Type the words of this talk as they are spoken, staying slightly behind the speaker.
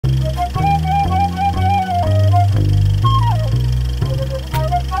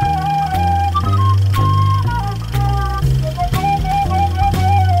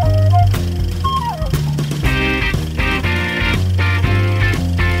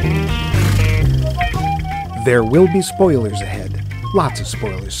There will be spoilers ahead. Lots of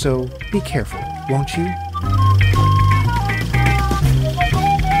spoilers, so be careful, won't you?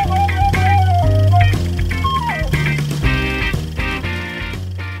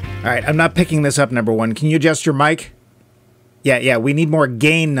 All right, I'm not picking this up, number one. Can you adjust your mic? Yeah, we need more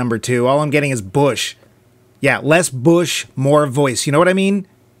gain, number two. All I'm getting is Bush. Yeah, less Bush, more voice. You know what I mean?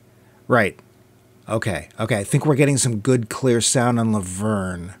 Right. Okay. I think we're getting some good, clear sound on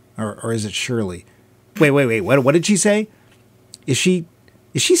Laverne. Or is it Shirley? Wait. What did she say? Is she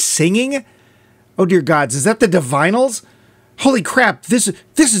singing? Oh, dear gods, is that the Divinals? Holy crap, this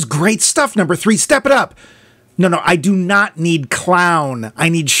is great stuff, number three. Step it up. No, I do not need clown. I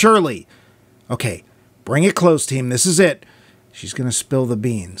need Shirley. Okay, bring it close, team. This is it. She's going to spill the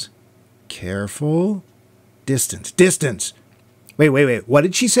beans. Careful. Distance. Wait. What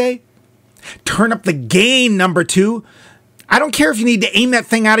did she say? Turn up the gain, number two. I don't care if you need to aim that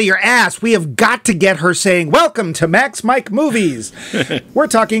thing out of your ass. We have got to get her saying, welcome to Max Mike Movies. We're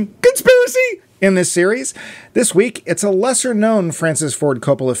talking conspiracy in this series. This week, it's a lesser-known Francis Ford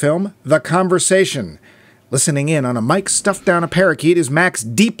Coppola film, The Conversation. Listening in on a mic stuffed down a parakeet is Max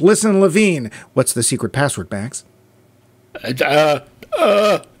Deep Listen Levine. What's the secret password, Max? All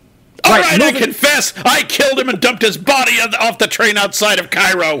right, I confess. I killed him and dumped his body off the train outside of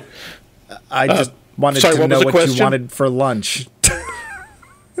Cairo. I just wanted to know what you wanted for lunch.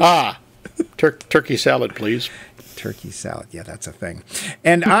 Turkey salad, please. Turkey salad, yeah, that's a thing.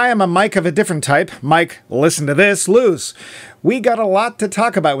 And I am a Mike of a different type. Mike, listen to this, loose. We got a lot to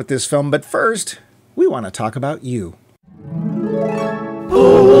talk about with this film, but first, we want to talk about you.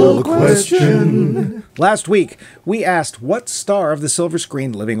 Poll question. Last week, we asked what star of the silver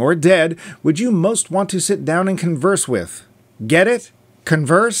screen, living or dead, would you most want to sit down and converse with? Get it?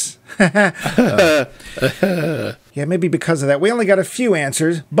 Converse? Yeah, maybe because of that. We only got a few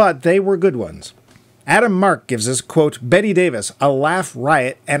answers, but they were good ones. Adam Mark gives us, quote, Betty Davis, a laugh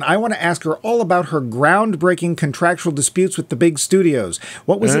riot, and I want to ask her all about her groundbreaking contractual disputes with the big studios.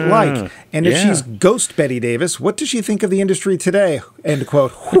 What was it like? And if she's ghost Betty Davis, what does she think of the industry today? End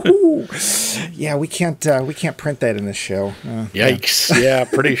quote. Yeah, we can't print that in this show. Yikes. Yeah,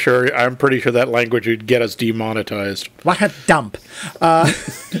 I'm pretty sure that language would get us demonetized. What a dump.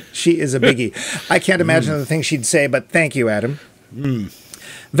 She is a biggie. I can't imagine the things she'd say, but thank you, Adam.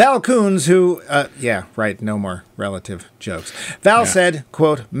 Val Coons, who, no more relative jokes. Val said,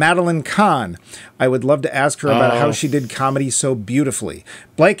 quote, Madeline Kahn. I would love to ask her about how she did comedy so beautifully.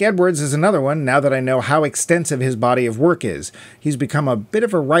 Blake Edwards is another one, now that I know how extensive his body of work is. He's become a bit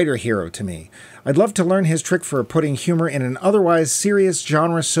of a writer hero to me. I'd love to learn his trick for putting humor in an otherwise serious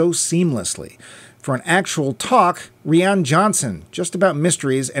genre so seamlessly. For an actual talk, Rian Johnson, just about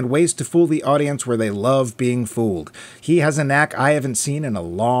mysteries and ways to fool the audience where they love being fooled. He has a knack I haven't seen in a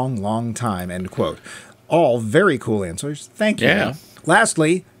long, long time, end quote. All very cool answers. Thank you. Yeah.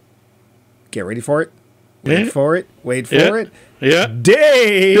 Lastly, get ready for it. Wait for it. Yeah.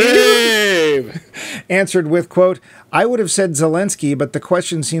 Dave! Answered with, quote, I would have said Zelensky, but the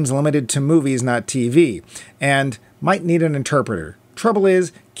question seems limited to movies, not TV, and might need an interpreter. Trouble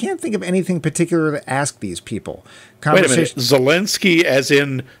is, can't think of anything particular to ask these people. Wait a minute, Zelensky as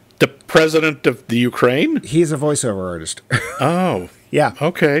in the president of the Ukraine? He's a voiceover artist. Oh. Yeah.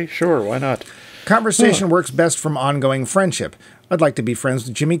 Okay, sure, why not? Conversation works best from ongoing friendship. I'd like to be friends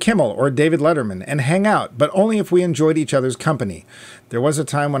with Jimmy Kimmel or David Letterman and hang out, but only if we enjoyed each other's company. There was a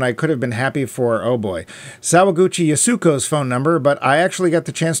time when I could have been happy for, oh boy, Sawaguchi Yasuko's phone number, but I actually got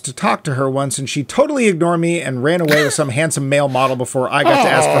the chance to talk to her once and she totally ignored me and ran away with some handsome male model before I got to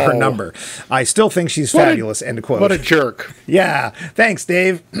ask for her number. I still think she's fabulous, end quote. What a jerk. Yeah, thanks,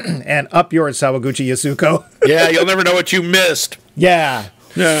 Dave. And up yours, Sawaguchi Yasuko. Yeah, you'll never know what you missed. Yeah.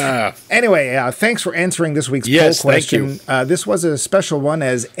 Yeah. Anyway, thanks for answering this week's poll question. Thank you. This was a special one,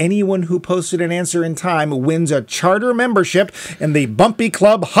 as anyone who posted an answer in time wins a charter membership in the Bumpy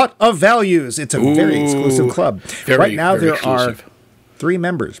Club Hut of Values. It's a very exclusive club. Right now, there are 3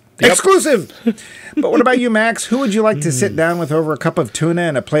 members. Yep. Exclusive! But what about you, Max? Who would you like to sit down with over a cup of tuna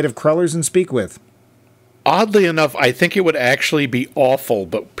and a plate of crullers and speak with? Oddly enough, I think it would actually be awful,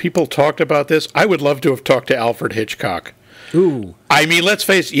 but people talked about this. I would love to have talked to Alfred Hitchcock. Ooh. I mean, let's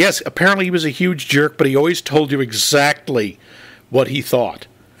face it, yes, apparently he was a huge jerk, but he always told you exactly what he thought.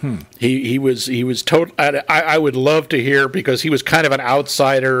 He was total. I would love to hear, because he was kind of an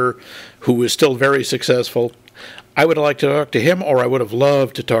outsider who was still very successful. I would like to talk to him, or I would have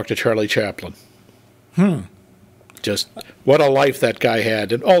loved to talk to Charlie Chaplin. Just what a life that guy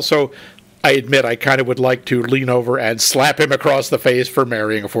had. And also, I admit, I kind of would like to lean over and slap him across the face for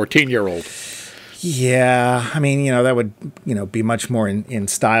marrying a 14-year-old. Yeah, I mean, that would, be much more in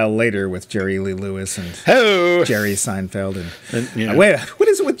style later with Jerry Lee Lewis and Jerry Seinfeld and wait, what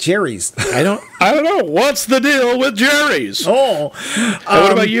is it with Jerry's? I don't know. What's the deal with Jerry's? Oh,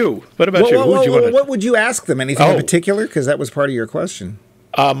 what about you? What about you? What would you ask them? Anything in particular? Because that was part of your question.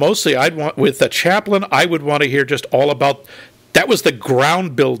 Mostly, with the Chaplin, I would want to hear just all about. That was the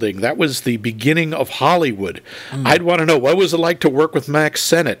ground building. That was the beginning of Hollywood. I'd want to know, what was it like to work with Max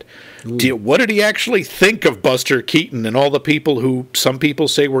Sennett? What did he actually think of Buster Keaton and all the people who some people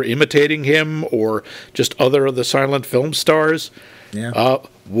say were imitating him, or just other of the silent film stars? Yeah.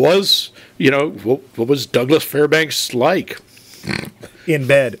 What was Douglas Fairbanks like? In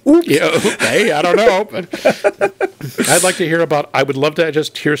bed. Oops. Hey, I don't know. But I would love to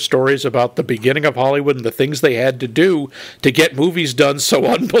just hear stories about the beginning of Hollywood and the things they had to do to get movies done so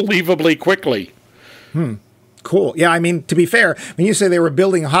unbelievably quickly. Cool. Yeah, I mean, to be fair, when you say they were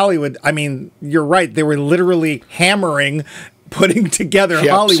building Hollywood, I mean, you're right. They were literally putting together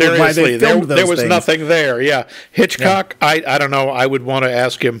Hollywood while they filmed those There was things. Nothing there, yeah. Hitchcock, yeah. I don't know. I would want to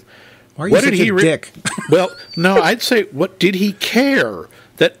ask him, why are you such a dick? Well, no, I'd say, what did he care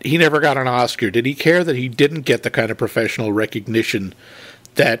that he never got an Oscar? Did he care that he didn't get the kind of professional recognition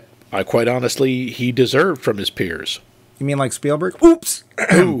that, quite honestly, he deserved from his peers? You mean like Spielberg? Oops.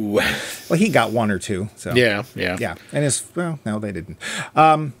 Ooh. Well, he got one or two. So yeah. And no, they didn't.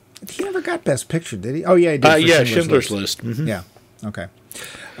 He never got Best Picture, did he? Oh, yeah, he did. Schindler's List. Mm-hmm. Yeah. Okay.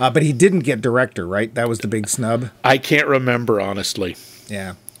 But he didn't get director, right? That was the big snub. I can't remember, honestly.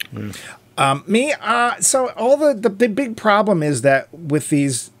 Yeah. So all the big problem is that with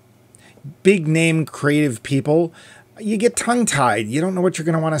these big name creative people, you get tongue tied. You don't know what you're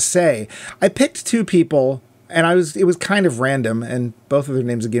going to want to say. I picked two people, and it was kind of random, and both of their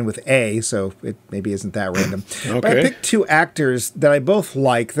names begin with A, so it maybe isn't that random. Okay. But I picked two actors that I both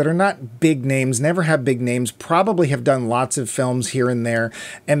like that are not big names, never have big names, probably have done lots of films here and there,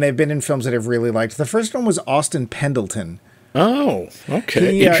 and they've been in films that I've really liked. The first one was Austin Pendleton. Oh,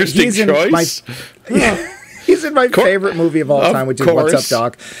 okay. Interesting choice. He's in my favorite movie of all time, which is What's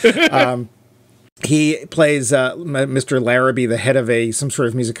Up, Doc? He plays Mr. Larrabee, the head of some sort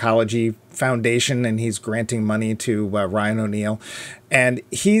of musicology foundation, and he's granting money to Ryan O'Neal. And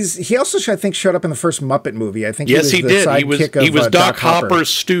he also, I think, showed up in the first Muppet movie. I think yes, he did. Sidekick he was of Doc Hopper. Hopper's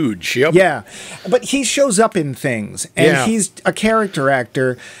stooge. Yep. Yeah, but he shows up in things, and he's a character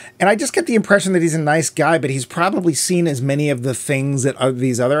actor. And I just get the impression that he's a nice guy, but he's probably seen as many of the things that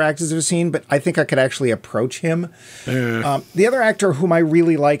these other actors have seen. But I think I could actually approach him. The other actor whom I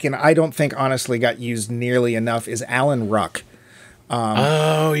really like, and I don't think honestly got used nearly enough, is Alan Ruck.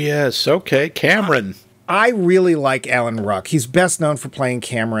 Oh yes, okay, Cameron. I really like Alan Ruck. He's best known for playing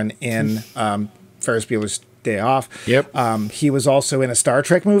Cameron in Ferris Bueller's Day Off. Yep. He was also in a Star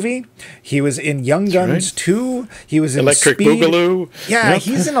Trek movie. He was in Young Guns 2. He was in Electric Speed. Boogaloo. Yeah,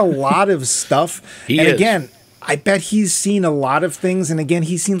 he's in a lot of stuff. Again, I bet he's seen a lot of things. And again,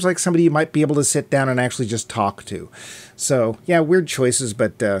 he seems like somebody you might be able to sit down and actually just talk to. So, yeah, weird choices,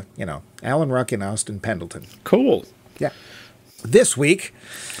 but, Alan Ruck and Austin Pendleton. Cool. Yeah. This week,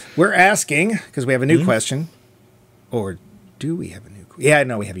 we're asking, because we have a new question, or do we have a new question? Yeah,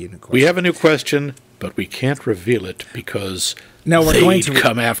 no, we have a new question. We have a new question, but we can't reveal it because we're going to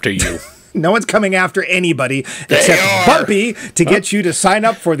come after you. No one's coming after anybody except Bumpy to get you to sign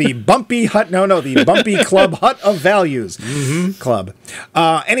up for the Bumpy the Bumpy Club Hut of Values Club.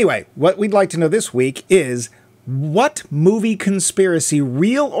 Anyway, what we'd like to know this week is, what movie conspiracy,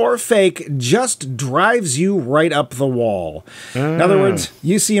 real or fake, just drives you right up the wall? In other words,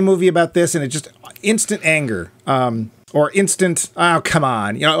 you see a movie about this and it just instant anger, or instant, oh, come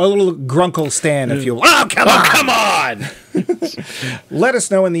on, a little grunkle stand, if you will. Oh, come on! Let us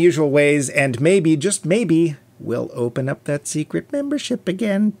know in the usual ways, and maybe, just maybe, we'll open up that secret membership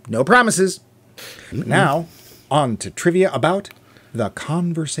again. No promises. But now, on to trivia about The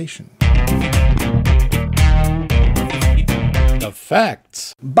Conversation. The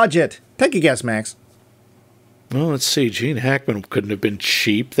facts. Budget. Take a guess, Max. Well, let's see. Gene Hackman couldn't have been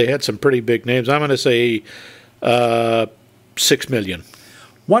cheap. They had some pretty big names. I'm going to say $6 million.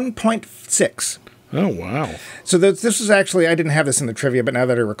 1.6. Oh, wow. So this was actually, I didn't have this in the trivia, but now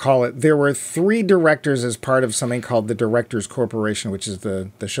that I recall it, there were 3 directors as part of something called the Directors Corporation, which is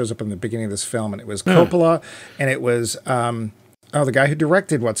that shows up in the beginning of this film, and it was Coppola, and it was the guy who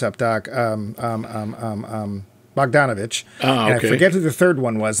directed What's Up, Doc, Bogdanovich. And I forget who the third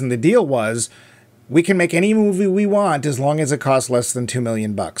one was, and the deal was, we can make any movie we want as long as it costs less than $2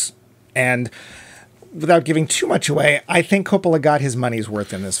 million. And without giving too much away, I think Coppola got his money's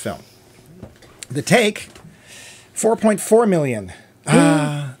worth in this film. The take, $4.4 million.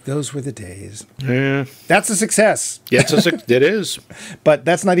 Those were the days. Yeah. That's a success. Yeah, it is. But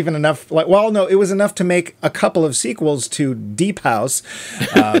that's not even enough. Well, no, it was enough to make a couple of sequels to Deep House.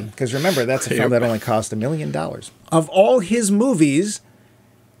 Because remember, that's a film that only cost $1 million. Of all his movies,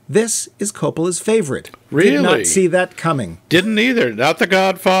 this is Coppola's favorite. Really? Did not see that coming. Didn't either. Not The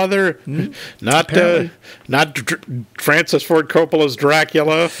Godfather. Not Francis Ford Coppola's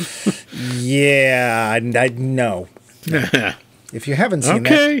Dracula. Yeah, no. If you haven't seen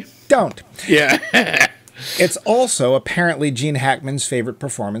that, don't. Yeah. It's also apparently Gene Hackman's favorite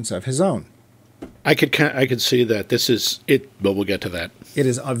performance of his own. I could see that. This is it, but we'll get to that. It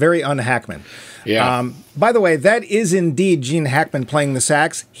is a very un-Hackman. Yeah. By the way, that is indeed Gene Hackman playing the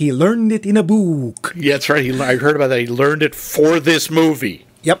sax. He learned it in a book. Yeah, that's right. I heard about that. He learned it for this movie.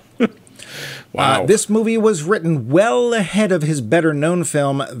 Yep. Wow. This movie was written well ahead of his better-known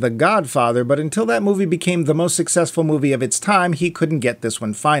film, The Godfather, but until that movie became the most successful movie of its time, he couldn't get this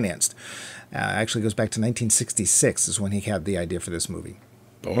one financed. Actually goes back to 1966 is when he had the idea for this movie.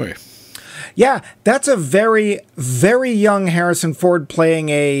 Boy. Yeah, that's a very, very young Harrison Ford playing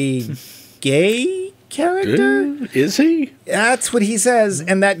a gay character. Is he? That's what he says.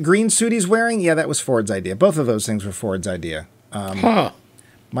 And that green suit he's wearing, yeah, that was Ford's idea. Both of those things were Ford's idea.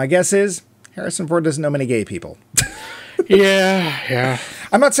 My guess is Harrison Ford doesn't know many gay people. Yeah.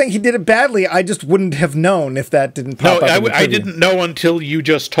 I'm not saying he did it badly. I just wouldn't have known if that didn't pop up. I didn't know until you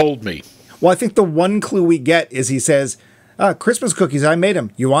just told me. Well, I think the one clue we get is he says, Christmas cookies, I made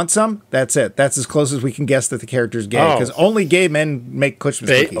them. You want some? That's it. That's as close as we can guess that the character's gay, because only gay men make Christmas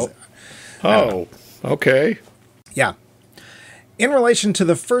cookies. Okay. Yeah. In relation to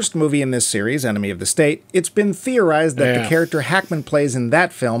the first movie in this series, Enemy of the State, it's been theorized that the character Hackman plays in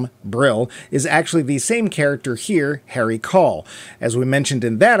that film, Brill, is actually the same character here, Harry Caul. As we mentioned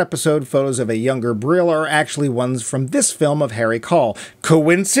in that episode, photos of a younger Brill are actually ones from this film of Harry Caul.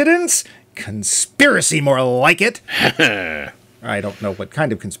 Coincidence? Conspiracy, more like it. I don't know what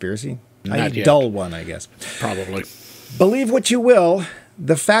kind of conspiracy. A dull one, I guess. Probably. Believe what you will,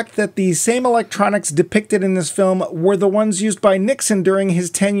 the fact that the same electronics depicted in this film were the ones used by Nixon during his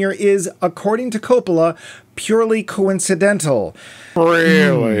tenure is, according to Coppola, purely coincidental.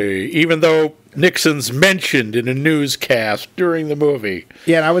 Really? Even though Nixon's mentioned in a newscast during the movie.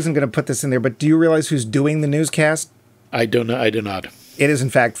 Yeah, and I wasn't going to put this in there, but do you realize who's doing the newscast? I do not. It is, in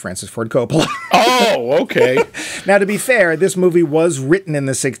fact, Francis Ford Coppola. Oh, okay. Now, to be fair, this movie was written in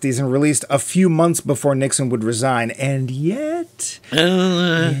the 60s and released a few months before Nixon would resign. And yet...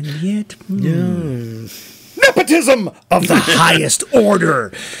 Nepotism of the highest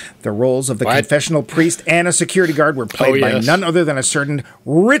order! The roles of the confessional priest and a security guard were played by none other than a certain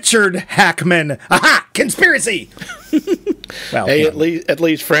Richard Hackman. Aha! Conspiracy! Well, hey, at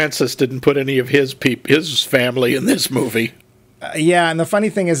least Francis didn't put any of his family in this movie. Yeah, and the funny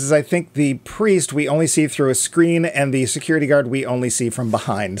thing is I think the priest we only see through a screen, and the security guard we only see from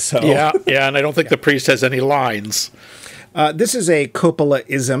behind. So yeah, and I don't think the priest has any lines. This is a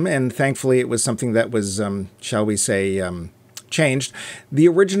Coppola-ism, and thankfully it was something that was, shall we say, changed. The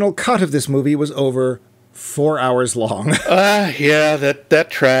original cut of this movie was over 4 hours long. Yeah, that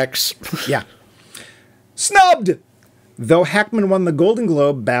tracks. Yeah. Snubbed! Though Hackman won the Golden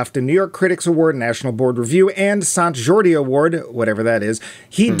Globe, BAFTA, New York Critics Award, National Board Review, and Sant Jordi Award, whatever that is,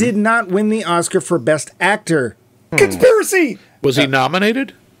 he did not win the Oscar for Best Actor. Conspiracy! Was he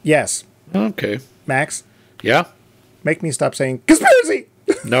nominated? Yes. Okay. Max? Yeah? Make me stop saying conspiracy!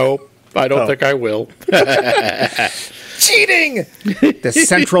 No, I don't think I will. Cheating! The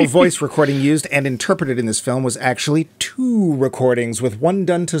central voice recording used and interpreted in this film was actually 2 recordings, with one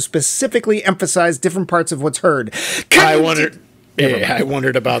done to specifically emphasize different parts of what's heard. I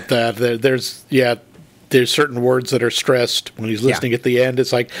wondered about that. There's certain words that are stressed when he's listening at the end.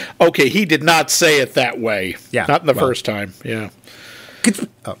 It's like, okay, he did not say it that way. Yeah, not in the first time. Yeah.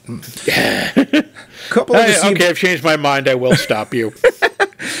 Coppola I've changed my mind. I will stop you.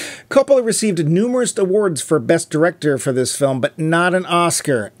 Coppola received numerous awards for Best Director for this film, but not an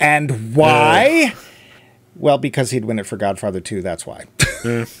Oscar. And why? Well, because he'd win it for Godfather 2, that's why.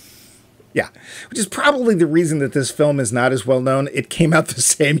 Yeah, which is probably the reason that this film is not as well known. It came out the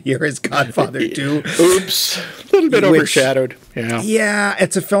same year as Godfather 2. Oops. A little bit overshadowed. Yeah,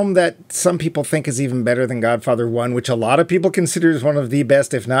 it's a film that some people think is even better than Godfather 1, which a lot of people consider as one of the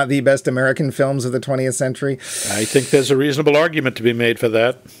best, if not the best, American films of the 20th century. I think there's a reasonable argument to be made for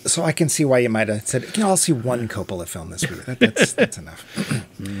that. So I can see why you might have said, I'll see one Coppola film this week. That's enough.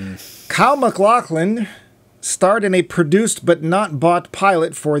 Kyle MacLachlan starred in a produced but not bought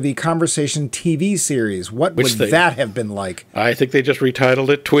pilot for the Conversation TV series. What would that have been like? I think they just retitled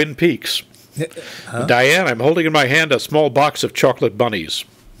it Twin Peaks. Diane, I'm holding in my hand a small box of chocolate bunnies.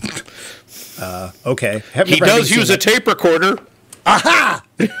 Okay. He does use a tape recorder. Aha!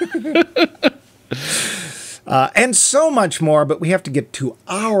 And so much more, but we have to get to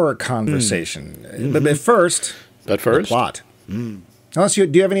our conversation. But first, the plot. Unless do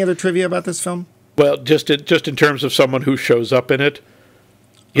you have any other trivia about this film? Well, just in terms of someone who shows up in it.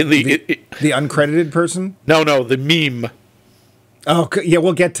 In the uncredited person? No, the mime. Oh, yeah,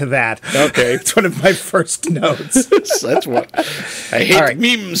 we'll get to that. Okay. It's one of my first notes. That's what. I hate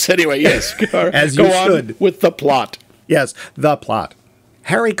memes. Anyway, yes. As you should. With the plot. Yes, the plot.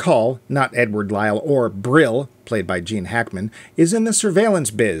 Harry Call, not Edward Lyle or Brill, played by Gene Hackman, is in the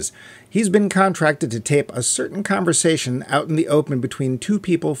surveillance biz. He's been contracted to tape a certain conversation out in the open between two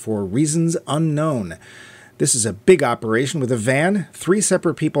people for reasons unknown. This is a big operation with a van, 3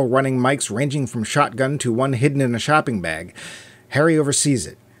 separate people running mics ranging from shotgun to one hidden in a shopping bag. Harry oversees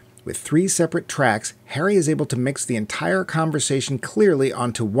it. With 3 separate tracks, Harry is able to mix the entire conversation clearly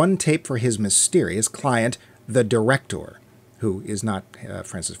onto one tape for his mysterious client, the director, who is not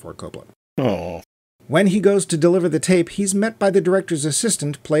Francis Ford Coppola. Oh. When he goes to deliver the tape, he's met by the director's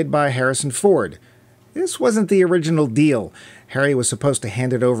assistant, played by Harrison Ford. This wasn't the original deal. Harry was supposed to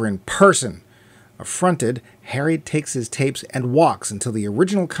hand it over in person. Affronted, Harry takes his tapes and walks until the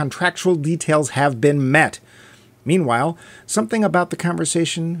original contractual details have been met. Meanwhile, something about the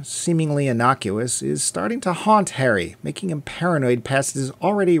conversation, seemingly innocuous, is starting to haunt Harry, making him paranoid past his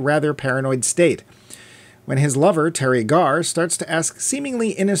already rather paranoid state. When his lover, Terry Garr, starts to ask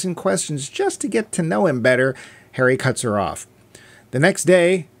seemingly innocent questions just to get to know him better, Harry cuts her off. The next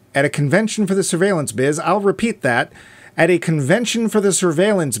day, at a convention for the surveillance biz, I'll repeat that, at a convention for the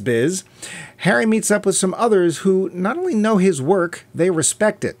surveillance biz, Harry meets up with some others who not only know his work, they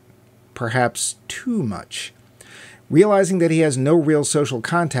respect it. Perhaps too much. Realizing that he has no real social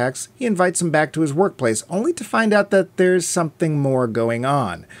contacts, he invites them back to his workplace, only to find out that there's something more going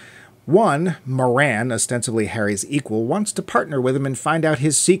on. One, Moran, ostensibly Harry's equal, wants to partner with him and find out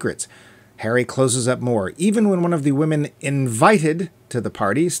his secrets. Harry closes up more, even when one of the women invited to the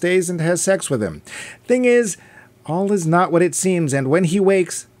party stays and has sex with him. Thing is, all is not what it seems, and when he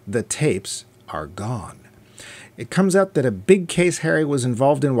wakes, the tapes are gone. It comes out that a big case Harry was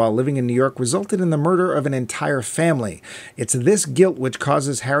involved in while living in New York resulted in the murder of an entire family. It's this guilt which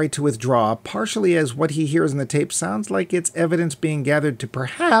causes Harry to withdraw, partially as what he hears in the tape sounds like it's evidence being gathered to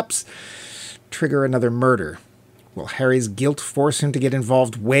perhaps trigger another murder. Will Harry's guilt force him to get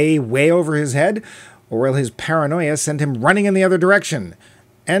involved way, way over his head, or will his paranoia send him running in the other direction?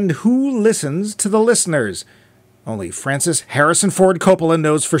 And who listens to the listeners? Only Francis Harrison Ford Coppola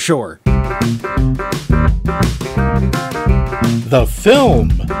knows for sure. The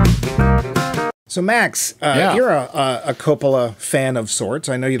film. So, Max, you're a Coppola fan of sorts.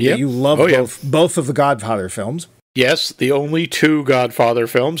 I know you love both of the Godfather films. Yes, the only 2 Godfather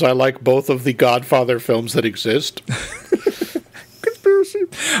films. I like both of the Godfather films that exist. Conspiracy.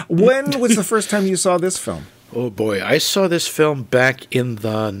 When was the first time you saw this film? Oh, boy. I saw this film back in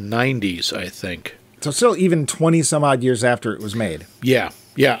the 90s, I think. So still even 20-some-odd years after it was made. Yeah.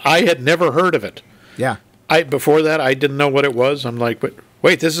 I had never heard of it. Yeah. Before that, I didn't know what it was. I'm like,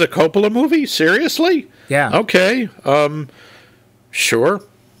 wait, this is a Coppola movie? Seriously? Yeah. Okay. Sure.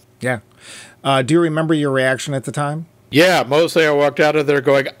 Yeah. Do you remember your reaction at the time? Yeah, mostly I walked out of there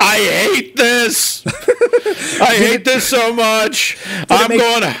going, I hate this! I hate this so much. I'm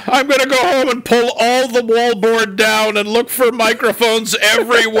going to go home and pull all the wallboard down and look for microphones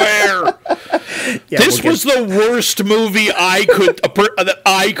everywhere. This was the worst movie that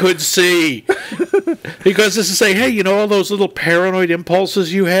I could see. Because this is saying, hey, you know all those little paranoid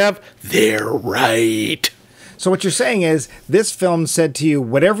impulses you have? They're right. So what you're saying is this film said to you,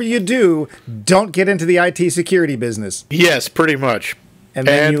 whatever you do, don't get into the IT security business. Yes, pretty much. And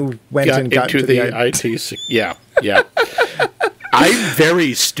then you went and got into the IT. Yeah. I'm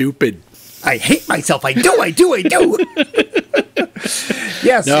very stupid. I hate myself. I do.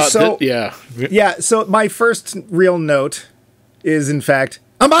 Yes. No, So my first real note is, in fact,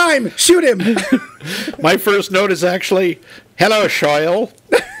 a mime. Shoot him. My first note is actually, hello, Shiel.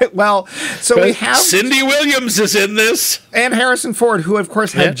 Well, so we have Cindy Williams is in this, and Harrison Ford, who of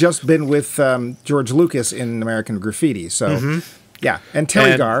course had just been with George Lucas in American Graffiti. So, yeah, and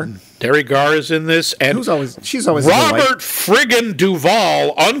Terry Garr. Terry Garr is in this, and she's always Robert friggin'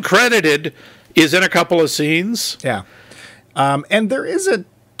 Duvall, uncredited, is in a couple of scenes. Yeah, and there is a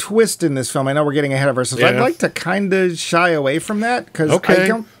twist in this film. I know we're getting ahead of ourselves. Yeah. I'd like to kind of shy away from that because I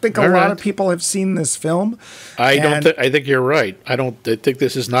don't think a lot of people have seen this film. I think you're right. I think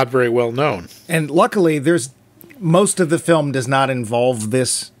this is not very well known. And luckily, most of the film does not involve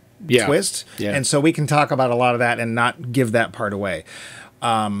this twist, and so we can talk about a lot of that and not give that part away.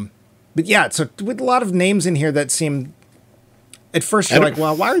 But yeah, so with a lot of names in here that seem, at first you're like,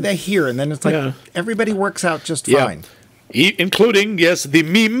 well, why are they here? And then it's like, everybody works out just fine. Including, yes, the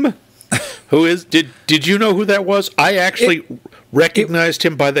mime, who is, did you know who that was? I actually recognized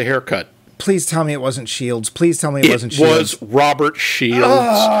him by the haircut. Please tell me it wasn't Shields. Please tell me it wasn't Shields. It was Robert Shields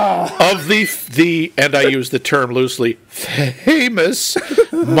of the, and I use the term loosely, famous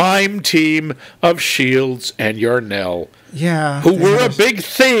mime team of Shields and Yarnell. Yeah. Who were a big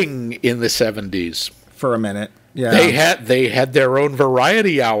thing in the 70s. For a minute. Yeah. They had their own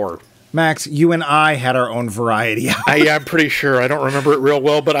variety hour. Max, you and I had our own variety hour. I'm pretty sure. I don't remember it real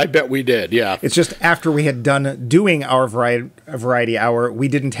well, but I bet we did, yeah. It's just after we had done doing our variety hour, we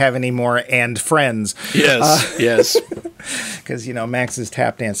didn't have any more and friends. Yes, yes. Because, Max's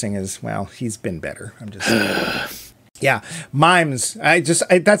tap dancing is, well, he's been better. I'm just saying. Yeah, mimes.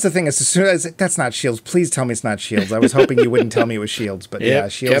 That's the thing. As soon as that's not Shields, please tell me it's not Shields. I was hoping you wouldn't tell me it was Shields, but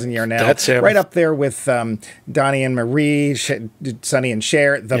Shields and Yarnell. That's him. Right up there with Donnie and Marie, Sonny and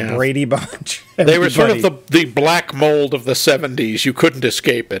Cher, the Brady Bunch. They were sort of the black mold of the 70s. You couldn't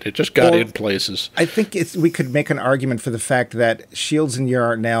escape it. It just got in places. I think we could make an argument for the fact that Shields and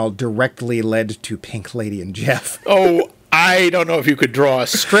Yarnell directly led to Pink Lady and Jeff. Oh, I don't know if you could draw a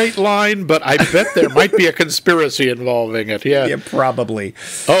straight line, but I bet there might be a conspiracy involving it. Yeah, yeah, probably.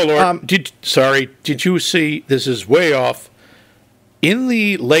 Oh Lord! Did you see? This is way off. In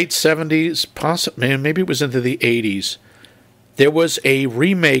the late 70s, possibly maybe it was into the 80s. There was a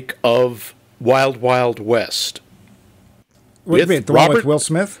remake of Wild Wild West. Wait, the one with Will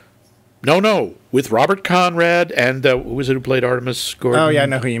Smith? No, with Robert Conrad and who was it who played Artemis Gordon? Oh, yeah, I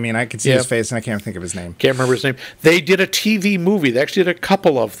know who you mean. I could see his face, and I can't think of his name. Can't remember his name. They did a TV movie. They actually did a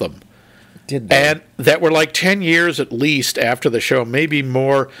couple of them. Did they? And that were like 10 years at least after the show, maybe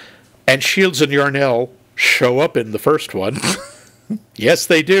more. And Shields and Yarnell show up in the first one. Yes,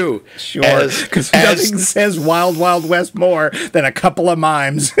 they do. Sure, because nothing says Wild Wild West more than a couple of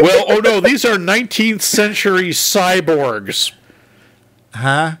mimes. Well, oh no, these are 19th century cyborgs.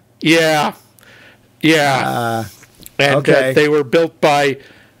 Huh? Yeah. And okay. They were built by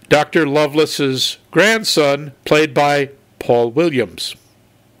Dr. Lovelace's grandson, played by Paul Williams.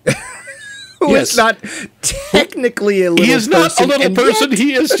 Who is not technically a little person. He is not a little person.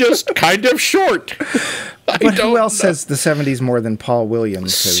 He is just kind of short. But who else says the 70s more than Paul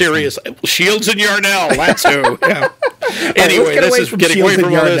Williams? Seriously. Shields and Yarnell. That's who. Yeah. Anyway, this is getting away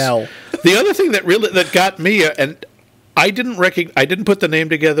from Yarnell. The other thing that got me, and I didn't put the name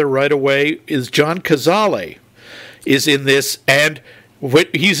together right away, is John Cazale is in this, and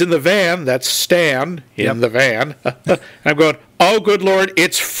he's in the van. That's Stan in the van. I'm going, oh, good Lord,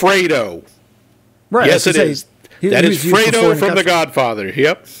 it's Fredo. Right. Yes, it is. That is Fredo from The Godfather.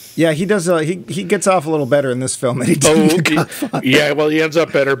 Yep. Yeah, he does. He gets off a little better in this film than he did in The Godfather. Yeah, well, he ends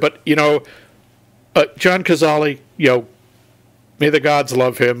up better. But, John Cazale, may the gods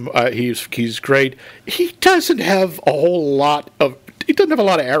love him. He's great. He doesn't have a lot of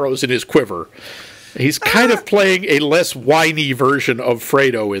arrows in his quiver. He's kind of playing a less whiny version of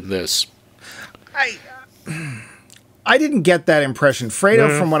Fredo in this. I didn't get that impression.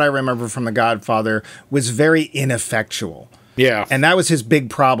 Fredo, from what I remember from The Godfather, was very ineffectual. Yeah. And that was his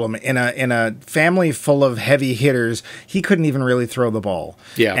big problem. In a family full of heavy hitters, he couldn't even really throw the ball.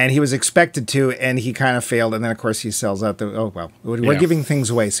 Yeah. And he was expected to, and he kind of failed. And then, of course, he sells out we're giving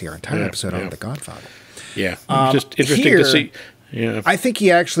things away here. Entire episode on The Godfather. Yeah. Just interesting to see. Yeah. I think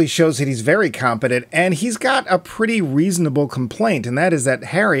he actually shows that he's very competent, and he's got a pretty reasonable complaint, and that is that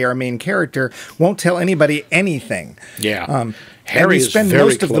Harry, our main character, won't tell anybody anything. Yeah. Harry is very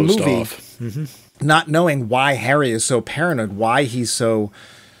most of the movie not knowing why Harry is so paranoid, why he's so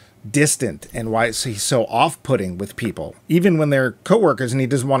distant, and why he's so off-putting with people, even when they're coworkers and he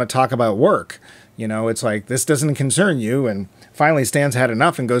doesn't want to talk about work. It's like, this doesn't concern you, and finally Stan's had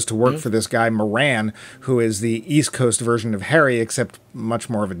enough and goes to work for this guy Moran, who is the East Coast version of Harry, except much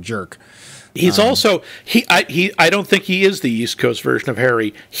more of a jerk. He's also I don't think he is the East Coast version of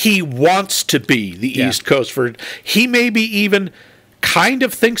Harry. He wants to be the East Coast version. He maybe even kind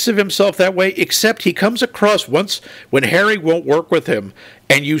of thinks of himself that way, except he comes across once when Harry won't work with him,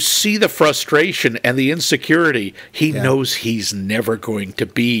 and you see the frustration and the insecurity. He knows he's never going to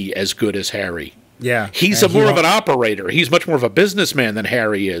be as good as Harry. Yeah. He's more of an operator. He's much more of a businessman than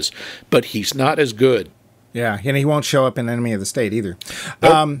Harry is, but he's not as good. Yeah, and he won't show up in Enemy of the State either.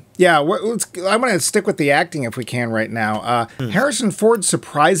 Nope. I'm going to stick with the acting if we can right now. Harrison Ford,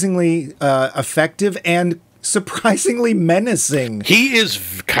 surprisingly effective and surprisingly menacing. He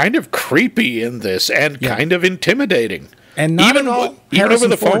is kind of creepy in this and kind of intimidating. And not even at all even over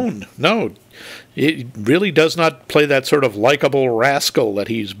the Ford. phone. No. He really does not play that sort of likable rascal that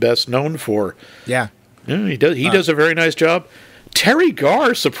he's best known for. Yeah. Yeah, he does. He does a very nice job. Terry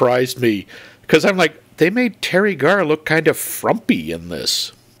Garr surprised me because I'm like, they made Terry Garr look kind of frumpy in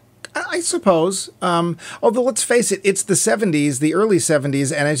this. I suppose. Although, let's face it, it's the 70s, the early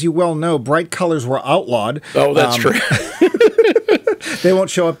 70s, and as you well know, bright colors were outlawed. Oh, that's true. They won't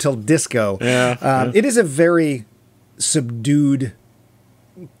show up till disco. Yeah. It is a very subdued,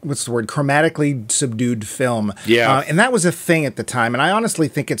 what's the word, chromatically subdued film. Yeah. And that was a thing at the time, and I honestly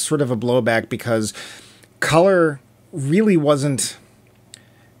think it's sort of a blowback because color really wasn't...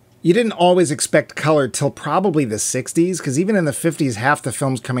 You didn't always expect color till probably the 60s, because even in the 50s, half the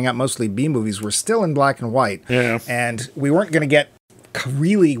films coming out, mostly B movies, were still in black and white. Yeah. And we weren't going to get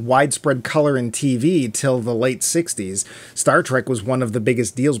really widespread color in TV till the late 60s. Star Trek was one of the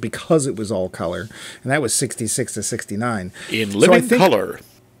biggest deals because it was all color, and that was 66 to 69. In living color.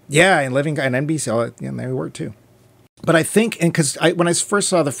 Yeah, in living, and NBC, and they were too. But I think, and because when I first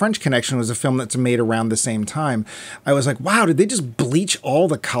saw The French Connection, was a film that's made around the same time, I was like, wow, did they just bleach all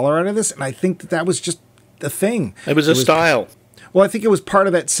the color out of this? And I think that was just the thing. It was a style. Well, I think it was part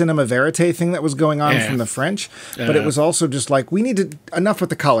of that cinema verite thing that was going on from the French, but it was also just like, we need enough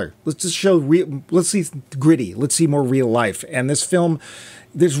with the color. Let's just show, let's see gritty. Let's see more real life. And this film,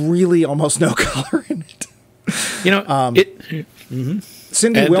 there's really almost no color in it. You know,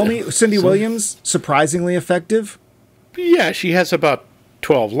 Cindy Williams, surprisingly effective. Yeah, she has about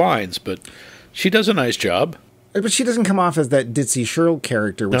 12 lines, but she does a nice job. But she doesn't come off as that ditzy Cheryl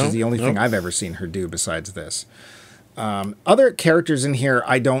character, which is the only thing I've ever seen her do besides this. Other characters in here,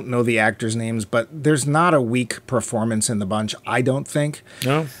 I don't know the actors' names, but there's not a weak performance in the bunch, I don't think.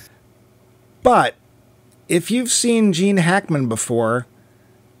 No. But if you've seen Gene Hackman before,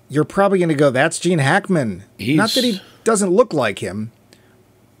 you're probably going to go, that's Gene Hackman. Not that he doesn't look like him,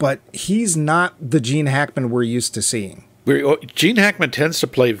 but he's not the Gene Hackman we're used to seeing. Gene Hackman tends to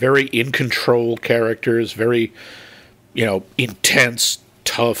play very in-control characters, very, intense,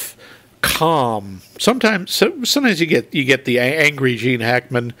 tough, calm. Sometimes you get the angry Gene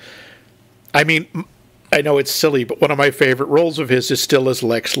Hackman. I mean, I know it's silly, but one of my favorite roles of his is still as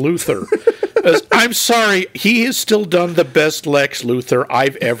Lex Luthor. I'm sorry, he has still done the best Lex Luthor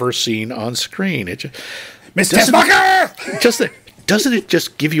I've ever seen on screen. Mr. Fucker! Doesn't it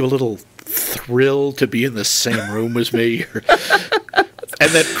just give you a little thrill to be in the same room as me? And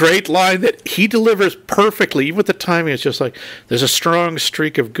that great line that he delivers perfectly, even with the timing, it's just like, there's a strong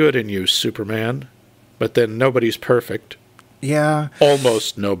streak of good in you, Superman, but then nobody's perfect. Yeah.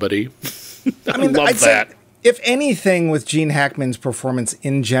 Almost nobody. I mean, love that. Say, if anything, with Gene Hackman's performance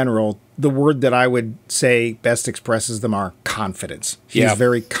in general, the word that I would say best expresses them are confidence. He's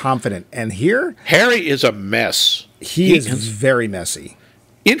very confident. And here... Harry is a mess. He is very messy.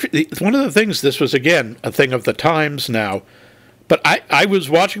 One of the things, this was, again, a thing of the times now, but I was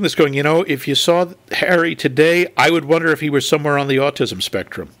watching this going, if you saw Harry today, I would wonder if he was somewhere on the autism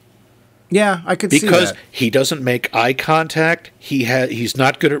spectrum. Yeah, I could see that. Because he doesn't make eye contact. He's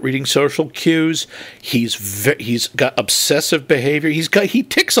not good at reading social cues. He's got obsessive behavior. He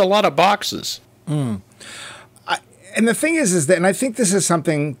ticks a lot of boxes. And the thing is that, and I think this is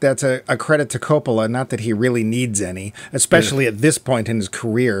something that's a credit to Coppola, not that he really needs any, especially at this point in his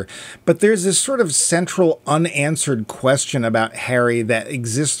career, but there's this sort of central unanswered question about Harry that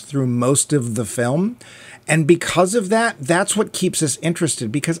exists through most of the film. And because of that, that's what keeps us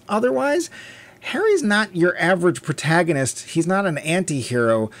interested, because otherwise, Harry's not your average protagonist. He's not an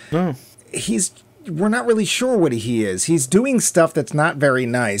anti-hero. No. We're not really sure what he is. He's doing stuff that's not very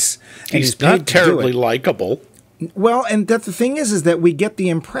nice. And he's not terribly likable. Well, and the thing is that we get the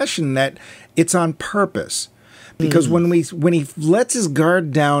impression that it's on purpose. Because when he lets his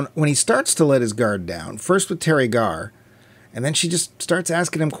guard down, when he starts to let his guard down, first with Terry Garr, and then she just starts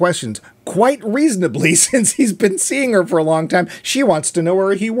asking him questions, quite reasonably, since he's been seeing her for a long time. She wants to know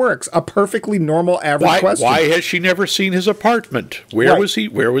where he works. A perfectly normal, average question. Why has she never seen his apartment? Where was he?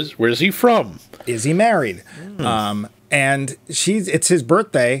 Where's he from? Is he married? And it's his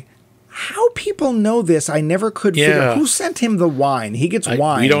birthday. How people know this, I never could figure. Who sent him the wine? He gets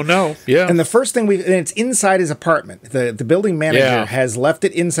wine. We don't know. Yeah. And the first thing and it's inside his apartment. The building manager has left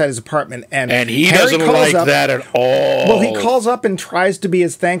it inside his apartment, and he Harry doesn't like that at all. Well, he calls up and tries to be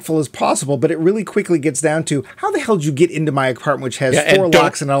as thankful as possible, but it really quickly gets down to, how the hell did you get into my apartment, which has 4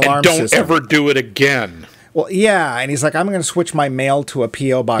 locks and an alarm system? Don't ever do it again. Well, yeah, and he's like, I'm going to switch my mail to a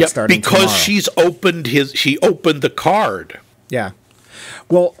P.O. box starting tomorrow. Because she opened the card. Yeah.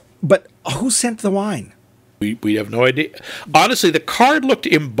 Well, but who sent the wine? We have no idea. Honestly, the card looked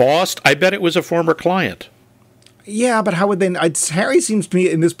embossed. I bet it was a former client. Yeah, but how would they? Harry seems to me,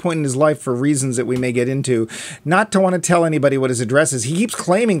 in this point in his life, for reasons that we may get into, not to want to tell anybody what his address is. He keeps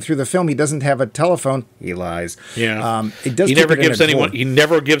claiming through the film he doesn't have a telephone. He lies. Yeah, it does. He never gives anyone. He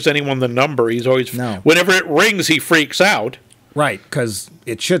never gives anyone the number. He's always whenever it rings, he freaks out. Right, because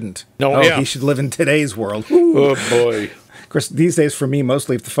it shouldn't. No, he should live in today's world. Ooh. Oh boy. Of course, these days for me,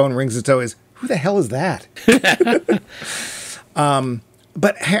 mostly if the phone rings, it's always, who the hell is that?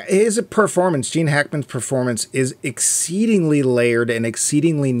 But his performance, Gene Hackman's performance, is exceedingly layered and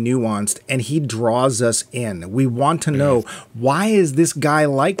exceedingly nuanced, and he draws us in. We want to know, why is this guy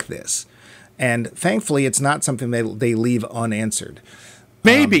like this? And thankfully, it's not something they leave unanswered.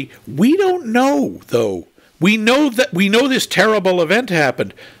 Maybe. We don't know, though. We know this terrible event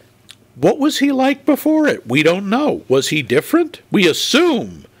happened. What was he like before it? We don't know. Was he different? We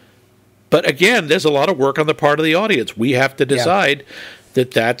assume. But again, there's a lot of work on the part of the audience. We have to decide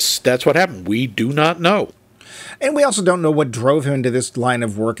that's what happened. We do not know. And we also don't know what drove him into this line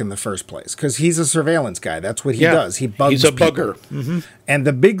of work in the first place, because he's a surveillance guy. That's what he does. He bugs people. He's a bugger. Mm-hmm. And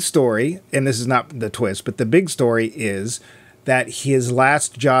the big story, and this is not the twist, but the big story is that his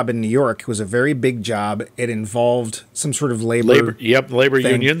last job in New York was a very big job. It involved some sort of labor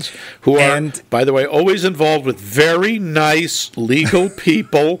unions, who are, by the way, always involved with very nice legal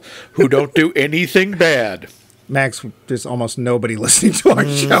people who don't do anything bad. Max, there's almost nobody listening to our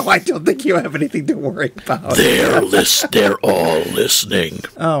show. I don't think you have anything to worry about. They're all listening.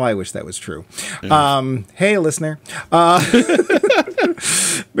 Oh, I wish that was true. Hey, listener.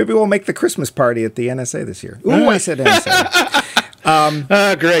 Maybe we'll make the Christmas party at the NSA this year. Ooh, I said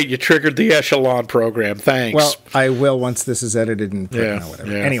NSA. Great. You triggered the Echelon program. Thanks. Well, I will once this is edited and whatever.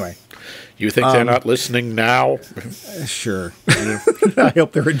 Yeah. Anyway. You think they're not listening now? Sure. I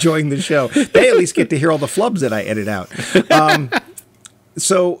hope they're enjoying the show. They at least get to hear all the flubs that I edit out.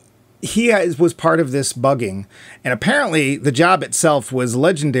 So he was part of this bugging, and apparently the job itself was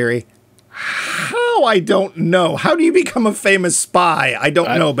legendary. How? I don't know. How do you become a famous spy? I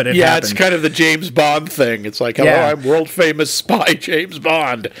don't know, but it happened. It's kind of the James Bond thing. It's like, hello, I'm world famous spy James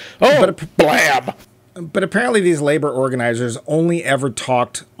Bond. Oh, blam. But apparently these labor organizers only ever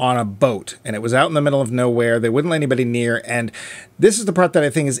talked on a boat, and it was out in the middle of nowhere. They wouldn't let anybody near, and this is the part that I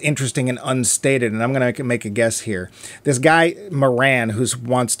think is interesting and unstated, and I'm going to make a guess here. This guy, Moran, who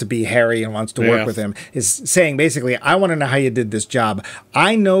wants to be Harry and wants to work with him, is saying basically, I want to know how you did this job.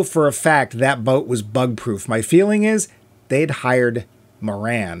 I know for a fact that boat was bug-proof. My feeling is they'd hired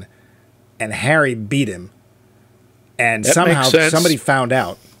Moran, and Harry beat him, and somehow somebody found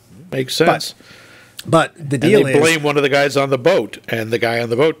out. Makes sense. But the deal is, they blame one of the guys on the boat, and the guy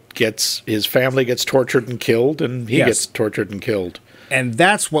on the boat his family gets tortured and killed, and he gets tortured and killed. And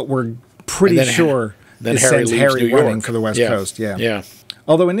that's what we're pretty sure sends Harry running for the West Coast. Yeah.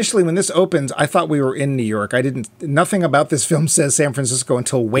 Although initially when this opens, I thought we were in New York. Nothing about this film says San Francisco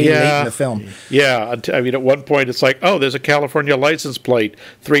until way late in the film. Yeah. I mean, at one point it's like, oh, there's a California license plate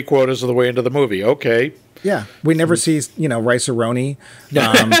 3/4 of the way into the movie. Okay. Yeah, we never see, Rice-A-Roni.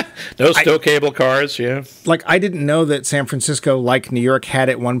 No still cable cars, Like, I didn't know that San Francisco, like New York, had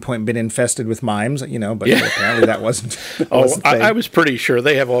at one point been infested with mimes, but apparently that wasn't. I was pretty sure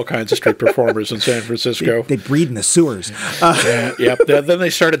they have all kinds of street performers in San Francisco. They breed in the sewers. Then they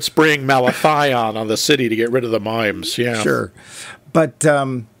started spraying malathion on the city to get rid of the mimes. Yeah, sure, but.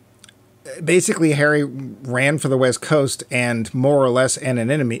 Basically, Harry ran for the West Coast and more or less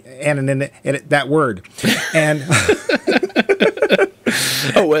that word. And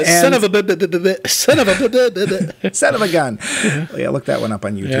son of a gun. Yeah, look that one up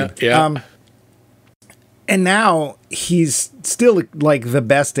on YouTube. Yeah. And now he's still like the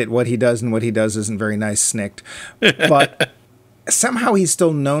best at what he does, and what he does isn't very nice snicked. But somehow he's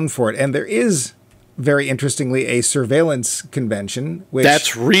still known for it. And there is, very interestingly, a surveillance convention.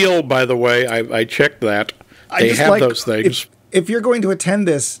 That's real, by the way. I checked that. They have those things. If you're going to attend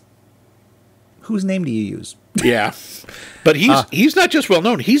this, whose name do you use? Yeah. But he's not just well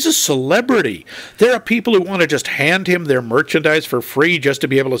known. He's a celebrity. There are people who want to just hand him their merchandise for free just to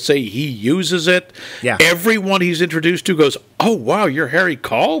be able to say he uses it. Yeah. Everyone he's introduced to goes, "Oh, wow, you're Harry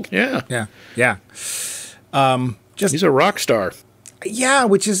Cole?" Yeah. Yeah. He's a rock star. Yeah,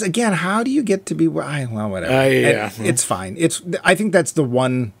 which is, again, how do you get to be... Well, whatever. It's fine. I think that's the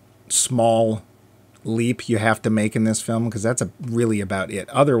one small leap you have to make in this film, because that's really about it.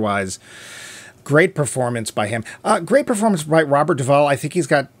 Otherwise, great performance by him. Great performance by Robert Duvall. I think he's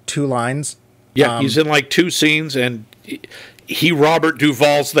got 2 lines. Yeah, he's in like 2 scenes, and he Robert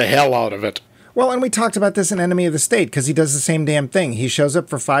Duvall's the hell out of it. Well, and we talked about this in Enemy of the State, because he does the same damn thing. He shows up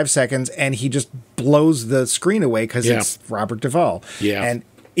for 5 seconds, and he just blows the screen away because it's Robert Duvall. Yeah. And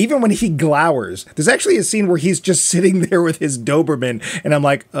Even when he glowers, there's actually a scene where he's just sitting there with his Doberman, and I'm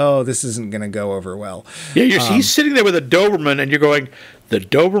like, oh, this isn't going to go over well. Yeah, he's sitting there with a Doberman, and you're going, the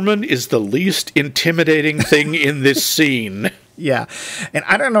Doberman is the least intimidating thing in this scene. Yeah, and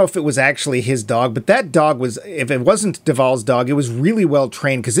I don't know if it was actually his dog, but that dog was, if it wasn't Duvall's dog, it was really well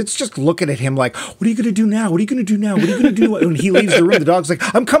trained, because it's just looking at him like, what are you going to do now? What are you going to do now? What are you going to do? When he leaves the room, the dog's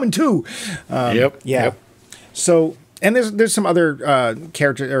like, I'm coming too. Yep. So... And there's some other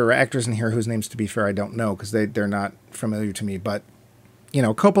characters or actors in here whose names, to be fair, I don't know because they're not familiar to me. But, you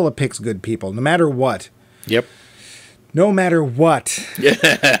know, Coppola picks good people, no matter what. Yep. No matter what.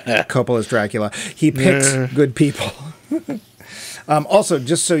 Coppola's Dracula. He picks good people. Also,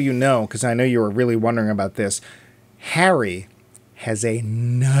 just so you know, because I know you were really wondering about this, Harry has a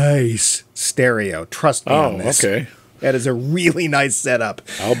nice stereo. Trust me on this. Okay. That is a really nice setup.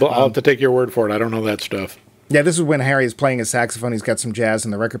 I'll have to take your word for it. I don't know that stuff. Yeah, this is when Harry is playing his saxophone. He's got some jazz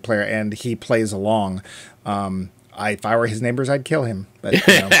in the record player, and he plays along. If I were his neighbors, I'd kill him. But,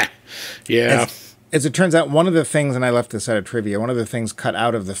 you know, yeah. As it turns out, one of the things, and I left this out of trivia, one of the things cut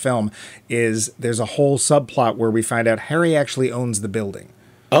out of the film is there's a whole subplot where we find out Harry actually owns the building.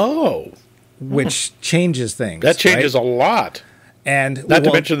 Oh. Which changes things. That changes a lot. And not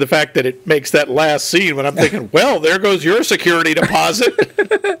to mention the fact that it makes that last scene when I'm thinking, well, there goes your security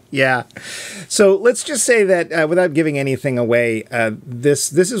deposit. Yeah. So let's just say that without giving anything away,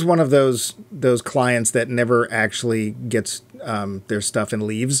 this is one of those clients that never actually gets their stuff and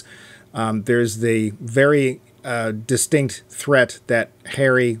leaves. There's the very distinct threat that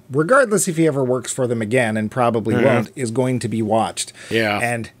Harry, regardless if he ever works for them again, and probably won't, is going to be watched. Yeah.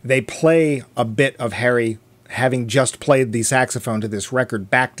 And they play a bit of Harry having just played the saxophone to this record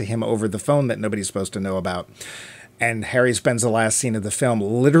back to him over the phone that nobody's supposed to know about. And Harry spends the last scene of the film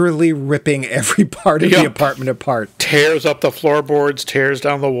literally ripping every part of the apartment apart. Tears up the floorboards, tears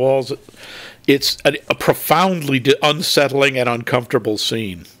down the walls. It's a profoundly unsettling and uncomfortable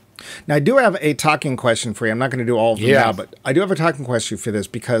scene. Now, I do have a talking question for you. I'm not going to do all of them now, but I do have a talking question for this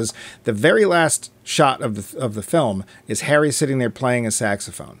because the very last shot of the film is Harry sitting there playing a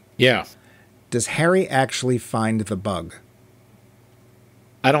saxophone. Yeah. Does Harry actually find the bug?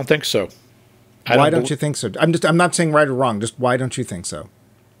 I don't think so. Why don't you think so? I'm not saying right or wrong. Just why don't you think so?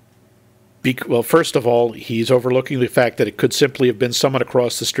 Well, first of all, he's overlooking the fact that it could simply have been someone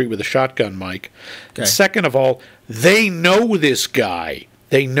across the street with a shotgun, Mike. Okay. Second of all, they know this guy.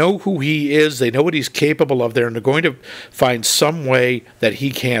 They know who he is. They know what he's capable of there, and they're going to find some way that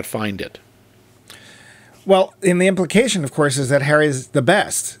he can't find it. Well, and the implication, of course, is that Harry's the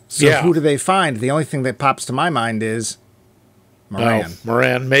best. So who do they find? The only thing that pops to my mind is Moran. Oh,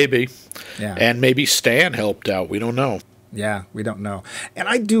 Moran, maybe. Yeah. And maybe Stan helped out. We don't know. Yeah, we don't know. And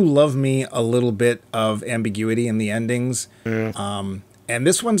I do love me a little bit of ambiguity in the endings. Yeah. And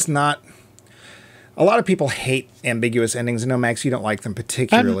this one's not... A lot of people hate ambiguous endings. I know, Max, you don't like them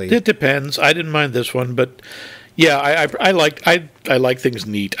particularly. It depends. I didn't mind this one, but yeah, I like things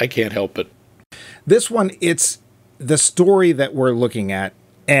neat. I can't help it. This one, it's the story that we're looking at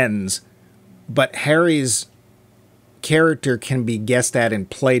ends, but Harry's character can be guessed at and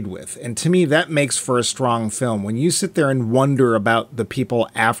played with. And to me, that makes for a strong film. When you sit there and wonder about the people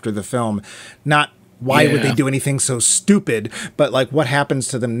after the film, not why would they do anything so stupid, but like what happens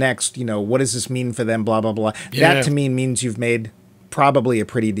to them next? You know, what does this mean for them? Blah, blah, blah. Yeah. That to me means you've made probably a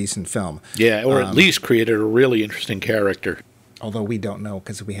pretty decent film. Yeah, or at least created a really interesting character. Although we don't know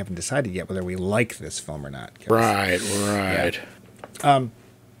because we haven't decided yet whether we like this film or not. Right. Yeah.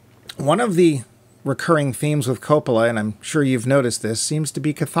 One of the recurring themes with Coppola, and I'm sure you've noticed this, seems to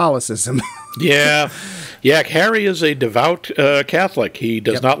be Catholicism. Yeah, Harry is a devout Catholic. He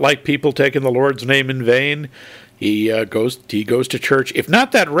does not like people taking the Lord's name in vain. He goes to church, if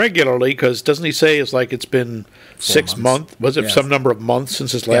not that regularly, because doesn't he say it's been 6 months? Was it some number of months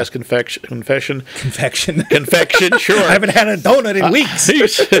since his last confession? Confection, sure. I haven't had a donut in weeks.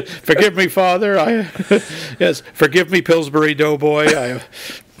 Forgive me, Father. Yes, forgive me, Pillsbury Doughboy.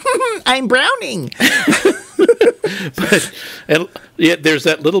 I'm Browning. There's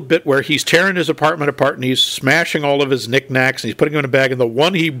that little bit where he's tearing his apartment apart and he's smashing all of his knickknacks and he's putting them in a bag, and the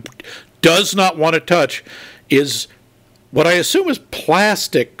one he does not want to touch is what I assume is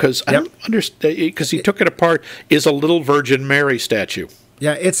plastic, because I don't understand, because he took it apart, is a little Virgin Mary statue.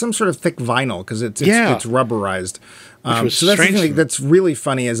 Yeah, it's some sort of thick vinyl because it's rubberized. So that's the thing that's really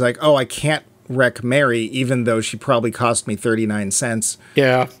funny is like, oh, I can't wreck Mary, even though she probably cost me 39 cents.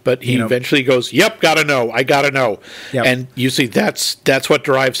 Yeah, but he eventually goes, yep, gotta know, I gotta know. Yep. And you see, that's what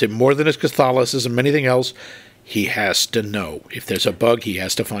drives him more than his Catholicism, anything else. He has to know. If there's a bug, he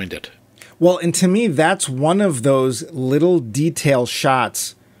has to find it. Well, and to me, that's one of those little detail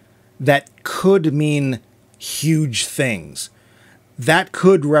shots that could mean huge things. That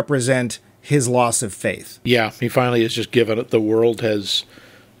could represent his loss of faith. Yeah, he finally has just given it. The world has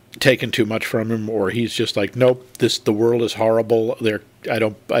taken too much from him, or he's just like, nope, the world is horrible. I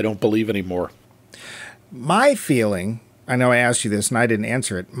don't believe anymore. My feeling, I know I asked you this and I didn't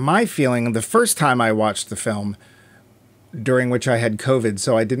answer it. My feeling, the first time I watched the film, during which I had COVID,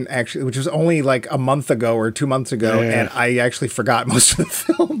 so I didn't actually, which was only like a month ago or 2 months ago, and I actually forgot most of the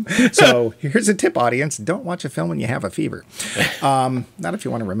film. So here's a tip, audience. Don't watch a film when you have a fever. Not if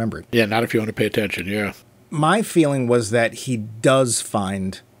you want to remember it. Yeah, not if you want to pay attention, yeah. My feeling was that he does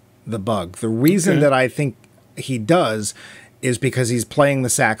find the bug. The reason that I think he does is because he's playing the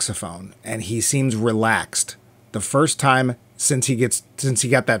saxophone, and he seems relaxed. The first time since he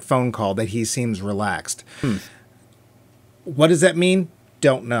got that phone call that he seems relaxed. What does that mean?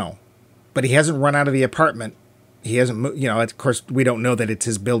 Don't know. But he hasn't run out of the apartment. He hasn't moved. You know, of course, we don't know that it's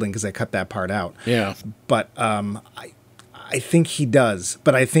his building because I cut that part out. Yeah. But I think he does.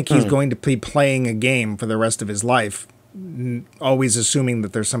 But I think he's going to be playing a game for the rest of his life, always assuming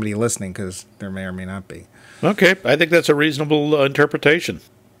that there's somebody listening, because there may or may not be. Okay, I think that's a reasonable interpretation.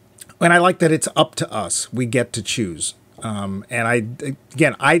 And I like that it's up to us. We get to choose. And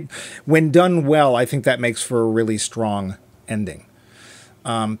when done well, I think that makes for a really strong ending.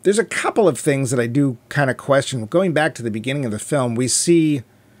 There's a couple of things that I do kind of question. Going back to the beginning of the film, we see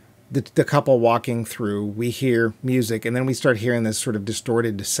the couple walking through, we hear music, and then we start hearing this sort of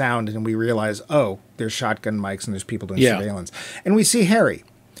distorted sound, and we realize, oh, there's shotgun mics and there's people doing surveillance. And we see Harry.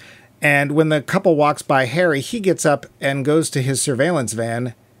 And when the couple walks by Harry, he gets up and goes to his surveillance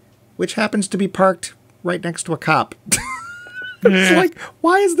van, which happens to be parked right next to a cop. It's like,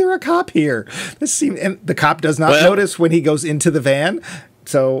 why is there a cop here? And the cop does not notice when he goes into the van.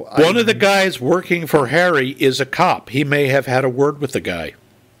 So one of the guys working for Harry is a cop. He may have had a word with the guy.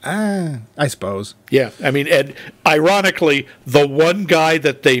 I suppose. Yeah, I mean, and ironically, the one guy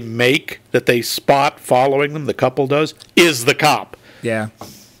that they spot following them, the couple does, is the cop. Yeah.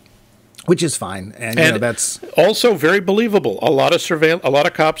 Which is fine, and you know, that's also very believable. A lot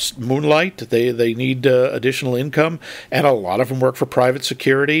of cops moonlight. They need additional income, and a lot of them work for private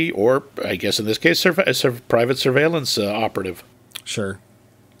security, or I guess in this case, private surveillance operative. Sure.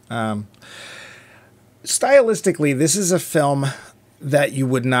 Stylistically, this is a film that you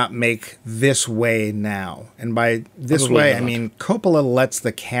would not make this way now, and by this way, I mean Coppola lets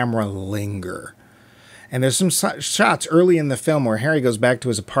the camera linger. And there's some shots early in the film where Harry goes back to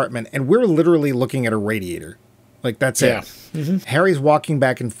his apartment, and we're literally looking at a radiator. Like, that's it. Mm-hmm. Harry's walking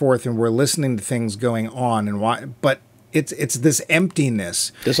back and forth, and we're listening to things going on, but it's this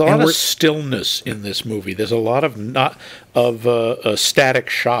emptiness. There's a lot of stillness in this movie. There's a lot of static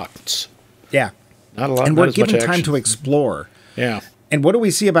shots. Yeah. Not a lot. And we're given time to explore. Yeah. And what do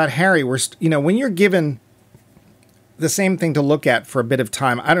we see about Harry? When you're given the same thing to look at for a bit of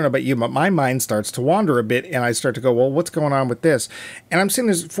time, I don't know about you, but my mind starts to wander a bit, and I start to go, well, what's going on with this? And I'm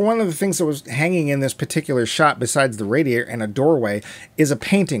seeing for one of the things that was hanging in this particular shot, besides the radiator and a doorway, is a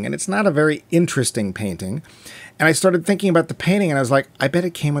painting, and it's not a very interesting painting. And I started thinking about the painting, and I was like, I bet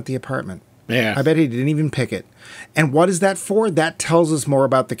it came with the apartment. Yeah. I bet he didn't even pick it. And what is that for? That tells us more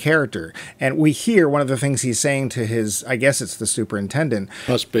about the character. And we hear one of the things he's saying to his, I guess it's the superintendent.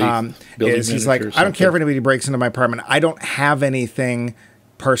 Must be. Is he's like, I don't care if anybody breaks into my apartment. I don't have anything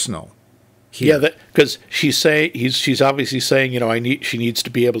personal here. Yeah, because she's obviously saying, she needs to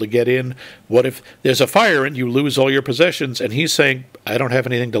be able to get in. What if there's a fire and you lose all your possessions? And he's saying, I don't have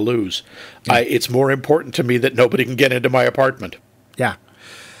anything to lose. Yeah. It's more important to me that nobody can get into my apartment. Yeah.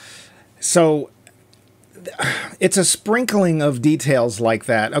 So it's a sprinkling of details like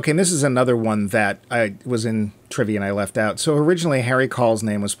that. Okay, and this is another one that I was in trivia and I left out. So originally Harry Call's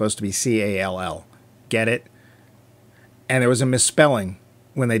name was supposed to be C-A-L-L. Get it? And there was a misspelling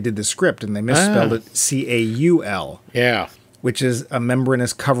when they did the script, and they misspelled it C-A-U-L. Yeah. Which is a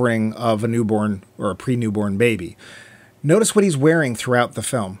membranous covering of a newborn or a pre-newborn baby. Notice what he's wearing throughout the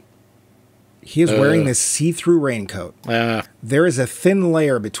film. He is wearing this see-through raincoat. There is a thin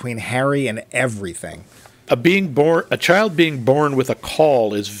layer between Harry and everything. A child being born with a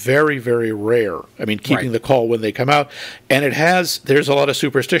caul is very, very rare. I mean, keeping the caul when they come out. And there's a lot of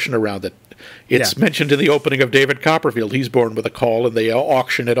superstition around it. It's mentioned in the opening of David Copperfield. He's born with a caul, and they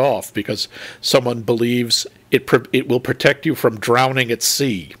auction it off because someone believes it will protect you from drowning at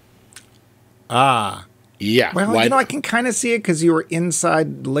sea. Ah. Yeah. Well, I can kind of see it because you were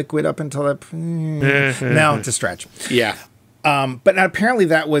inside liquid up until that. No, it's a stretch. Yeah. But apparently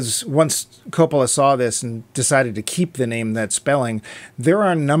that was, once Coppola saw this and decided to keep the name, that spelling, there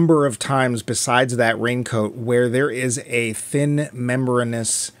are a number of times besides that raincoat where there is a thin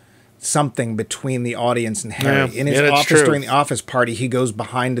membranous something between the audience and Harry. Yeah, in his office during the office party, he goes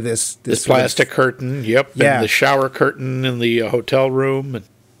behind this plastic curtain. Yep. Yeah. And the shower curtain in the hotel room.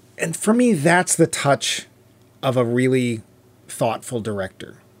 And for me, that's the touch of a really thoughtful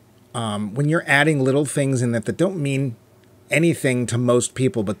director. When you're adding little things in that don't mean anything to most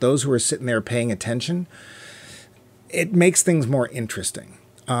people, but those who are sitting there paying attention, it makes things more interesting.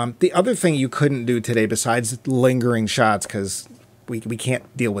 The other thing you couldn't do today, besides lingering shots, because we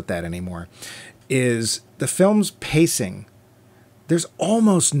can't deal with that anymore, is the film's pacing. There's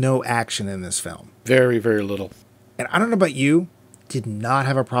almost no action in this film. Very, very little. And I don't know about you, did not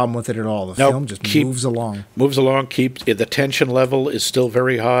have a problem with it at all. The film just moves along. Moves along, the tension level is still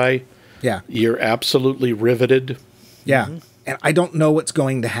very high. Yeah. You're absolutely riveted. Yeah. Mm-hmm. And I don't know what's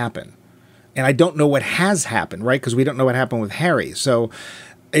going to happen. And I don't know what has happened, right? Because we don't know what happened with Harry. So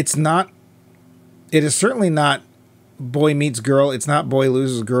it is certainly not boy meets girl. It's not boy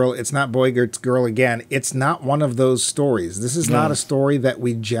loses girl. It's not boy gets girl again. It's not one of those stories. This is not a story that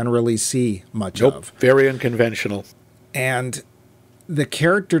we generally see much of. Very unconventional. And the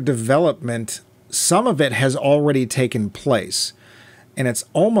character development, some of it has already taken place. And it's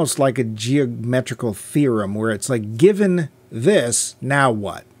almost like a geometrical theorem where it's like, given this, now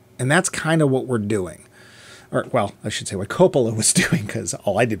what? And that's kind of what we're doing. Or, well, I should say what Coppola was doing, because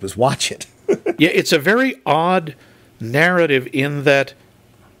all I did was watch it. Yeah, it's a very odd narrative in that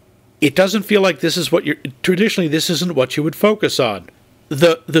it doesn't feel like this is what traditionally this isn't what you would focus on.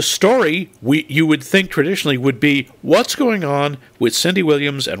 The story you would think traditionally would be what's going on with Cindy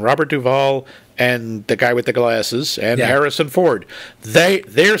Williams and Robert Duvall and the guy with the glasses and Harrison Ford.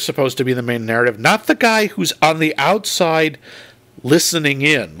 They're supposed to be the main narrative, not the guy who's on the outside listening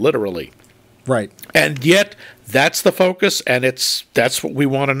in, literally. Right. And yet that's the focus, and that's what we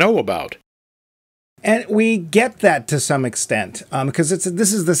want to know about. And we get that to some extent, because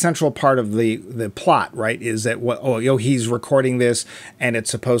this is the central part of the plot, right? Is that he's recording this, and it's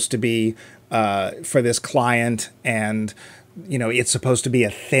supposed to be for this client, and it's supposed to be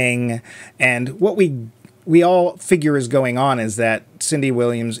a thing. And what we all figure is going on is that Cindy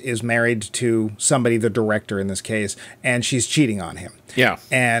Williams is married to somebody, the director in this case, and she's cheating on him. Yeah.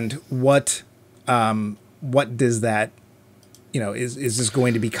 And what does that? Is this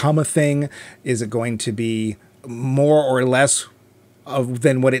going to become a thing? Is it going to be more or less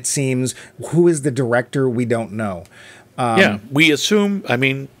than what it seems? Who is the director? We don't know. We assume,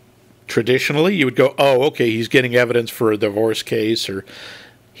 traditionally you would go, oh, okay, he's getting evidence for a divorce case, or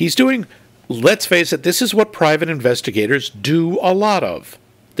he's doing, let's face it, this is what private investigators do a lot of.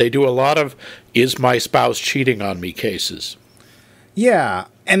 They do a lot of, is my spouse cheating on me cases. Yeah.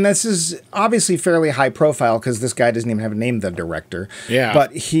 And this is obviously fairly high profile because this guy doesn't even have a name, the director. Yeah.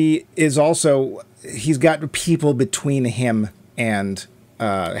 But he's got people between him and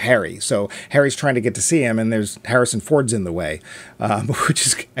Harry. So Harry's trying to get to see him, and there's Harrison Ford's in the way, which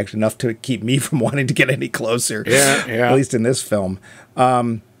is actually enough to keep me from wanting to get any closer. Yeah. At least in this film.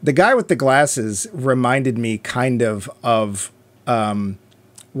 The guy with the glasses reminded me kind of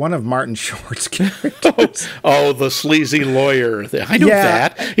one of Martin Short's characters. Oh, the sleazy lawyer. I know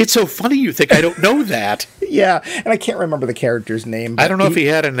that. It's so funny you think I don't know that. Yeah, and I can't remember the character's name. I don't know if he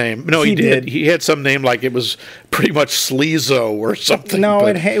had a name. No, he did. He had some name, like it was pretty much Sleazo or something. No,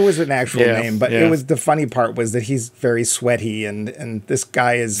 it was an actual name, but it was, the funny part was that he's very sweaty, and this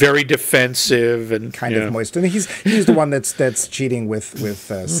guy is very defensive and kind of moist. And he's the one that's cheating with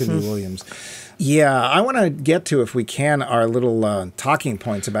Cindy Williams. Yeah, I want to get to, if we can, our little talking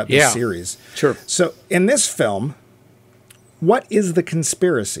points about this series. Sure. So, in this film, what is the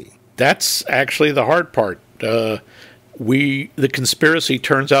conspiracy? That's actually the hard part. The conspiracy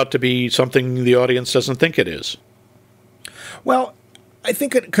turns out to be something the audience doesn't think it is. Well, I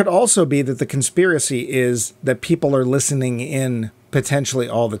think it could also be that the conspiracy is that people are listening in potentially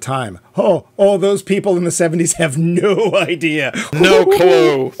all the time. Oh, those people in the 70s have no idea. No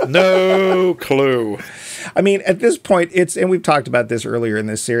clue. No clue. I mean, at this point, and we've talked about this earlier in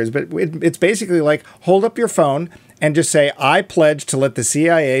this series, but it's basically like, hold up your phone and just say, I pledge to let the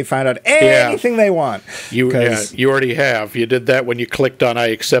CIA find out anything they want. You already have. You did that when you clicked on I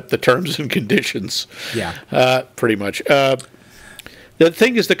accept the terms and conditions. Yeah. Pretty much. The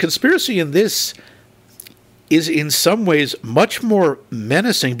thing is, the conspiracy in this is in some ways much more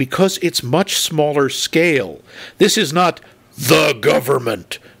menacing because it's much smaller scale. This is not the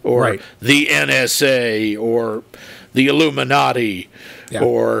government or the NSA or the Illuminati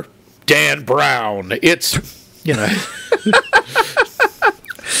or Dan Brown. It's,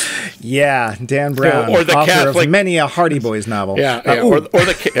 Yeah, Dan Brown, or the author Catholic, of many a Hardy Boys novel. Or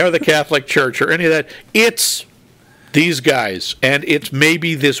the Catholic Church or any of that. It's These guys, and it's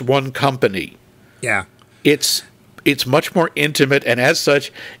maybe this one company. Yeah. It's much more intimate, and as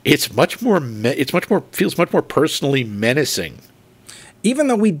such, feels much more personally menacing. Even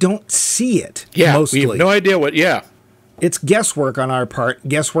though we don't see it, Yeah, mostly. we have no idea what. Yeah, it's guesswork on our part,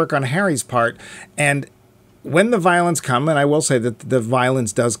 guesswork on Harry's part, and when the violence comes, and I will say that the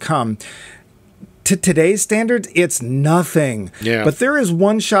violence does come, to today's standards, it's nothing. Yeah. But there is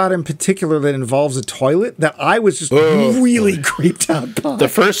one shot in particular that involves a toilet that I was just really creeped out by. The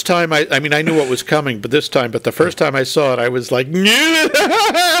first time I mean, I knew what was coming, but the first time I saw it, I was like,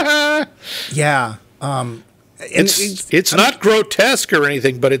 yeah. It's not grotesque or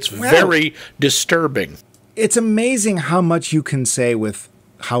anything, but it's very disturbing. It's amazing how much you can say with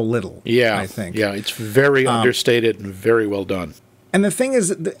how little. Yeah, I think. Yeah, it's very understated and very well done. And the thing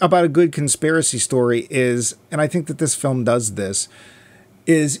is about a good conspiracy story is, and I think that this film does this,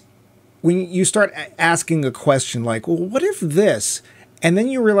 is when you start asking a question like, well, what if this? And then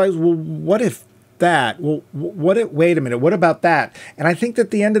you realize, well, what if that? Well, wait a minute, what about that? And I think that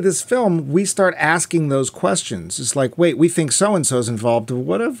at the end of this film, we start asking those questions. It's like, wait, we think so-and-so's involved.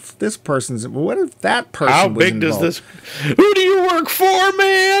 What if this person's, what if that person How was big involved? does this, who do you work for,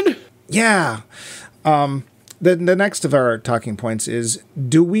 man? Yeah. The next of our talking points is,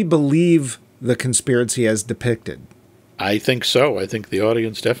 do we believe the conspiracy as depicted? I think so. I think the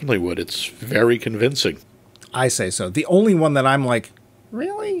audience definitely would. It's very convincing. I say so. The only one that I'm like,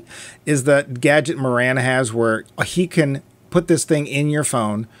 really? Is the gadget Moran has where he can put this thing in your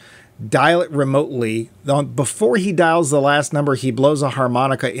phone, dial it remotely. Before he dials the last number, he blows a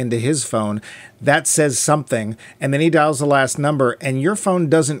harmonica into his phone. That says something. And then he dials the last number, and your phone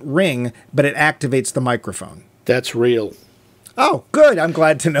doesn't ring, but it activates the microphone. That's real. Oh, good. I'm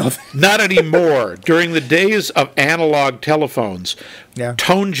glad to know that. Not anymore. During the days of analog telephones,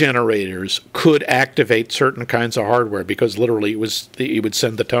 tone generators could activate certain kinds of hardware because literally it would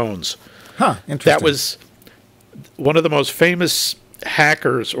send the tones. Huh, interesting. That was one of the most famous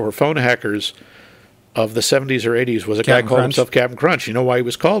hackers or phone hackers of the 70s or 80s was a guy called himself Captain Crunch. You know why he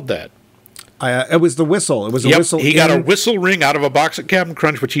was called that? It was the whistle. It was a whistle. He got a whistle ring out of a box at Captain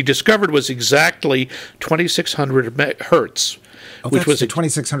Crunch, which he discovered was exactly 2,600 hertz. Which was the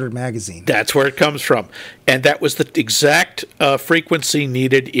 2600 magazine. That's where it comes from. And that was the exact frequency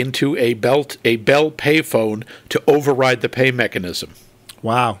needed into a Bell payphone to override the pay mechanism.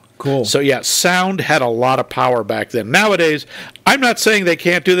 Wow, cool. So, yeah, sound had a lot of power back then. Nowadays, I'm not saying they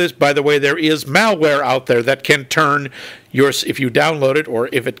can't do this. By the way, there is malware out there that can turn if you download it or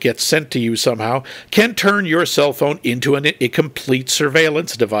if it gets sent to you somehow, can turn your cell phone into a complete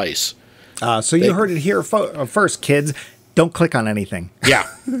surveillance device. So you heard it here first, kids. Don't click on anything. Yeah,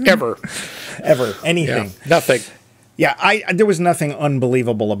 ever. Ever. Anything. Yeah, nothing. Yeah, there was nothing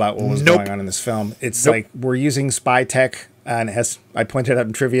unbelievable about what was going on in this film. It's like we're using spy tech, and as I pointed out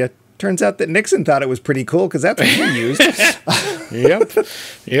in trivia, turns out that Nixon thought it was pretty cool because that's what he used.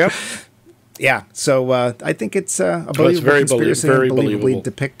 Yep. Yeah, so I think it's a believable conspiracy and believably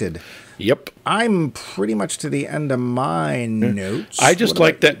depicted. Yep. I'm pretty much to the end of my notes. I just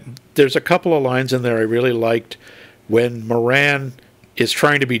like that there's a couple of lines in there I really liked when Moran is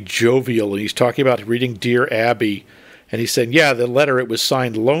trying to be jovial and he's talking about reading Dear Abby, and he said, yeah, the letter, it was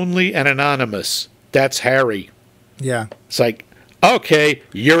signed Lonely and Anonymous. That's Harry. Yeah. It's like, okay,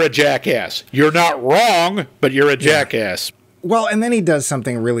 you're a jackass. You're not wrong, but you're a jackass. Well, and then he does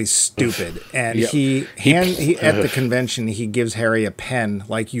something really stupid, and he at the convention he gives Harry a pen,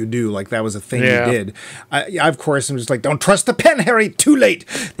 like you do, like that was a thing you did. I of course am just like, don't trust the pen, Harry. Too late.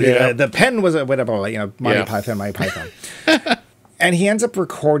 The pen was a whatever, Monty Python. And he ends up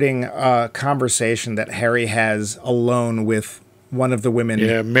recording a conversation that Harry has alone with one of the women,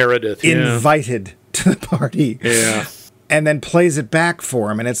 Meredith, invited to the party. Yeah, and then plays it back for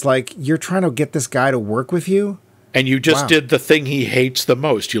him, and it's like, you're trying to get this guy to work with you. And you just did the thing he hates the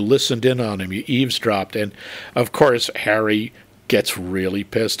most. You listened in on him. You eavesdropped. And, of course, Harry gets really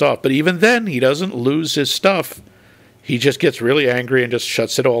pissed off. But even then, he doesn't lose his stuff. He just gets really angry and just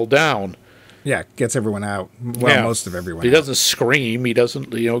shuts it all down. Yeah, gets everyone out. Well, most of everyone. He doesn't scream. He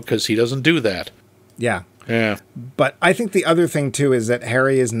doesn't, because he doesn't do that. Yeah. Yeah. But I think the other thing, too, is that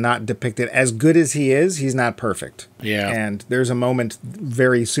Harry is not depicted as good as he is. He's not perfect. Yeah. And there's a moment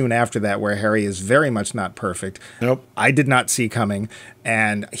very soon after that where Harry is very much not perfect. Nope. I did not see coming,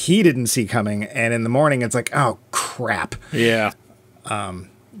 and he didn't see coming. And in the morning, it's like, oh, crap. Yeah.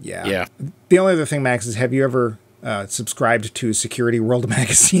 Yeah. The only other thing, Max, is have you ever subscribed to Security World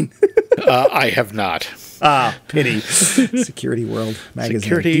magazine? I have not. Pity. Security World magazine.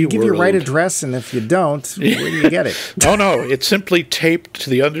 Security do you give your right World. address, and if you don't, where do you get it? Oh, no, it's simply taped to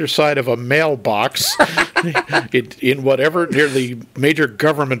the underside of a mailbox in whatever, near the major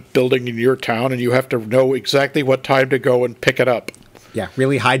government building in your town, and you have to know exactly what time to go and pick it up. Yeah,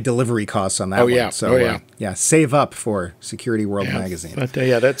 really high delivery costs on that one. Yeah. So, Oh, yeah. Yeah, save up for Security World magazine. But,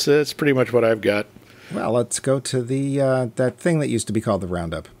 yeah, that's pretty much what I've got. Well, let's go to the that thing that used to be called the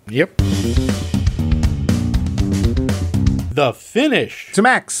Roundup. Yep. The finish. So,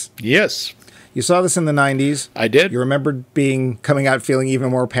 Max, Yes, you saw this in the 90s. I did. You remembered coming out feeling even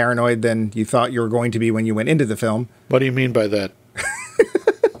more paranoid than you thought you were going to be when you went into the film. What do you mean by that?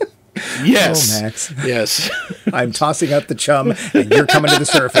 Yes. Oh, Max. Yes. I'm tossing out the chum, and you're coming to the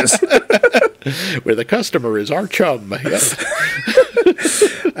surface. Where the customer is our chum. Yes.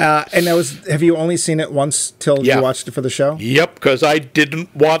 And have you only seen it once till Yeah. you watched it for the show? Yep, because I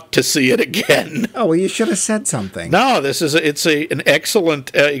didn't want to see it again. Oh, well, you should have said something. No, it's an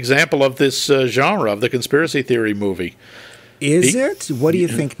excellent example of this genre, of the conspiracy theory movie. Is it? What do you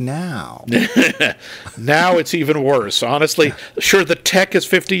think now? Now it's even worse. Honestly, sure, the tech is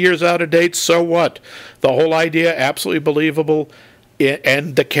 50 years out of date, so what? The whole idea, absolutely believable.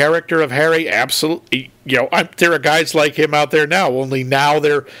 And the character of Harry, absolutely, there are guys like him out there now, only now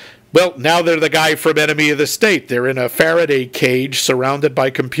they're the guy from Enemy of the State. They're in a Faraday cage surrounded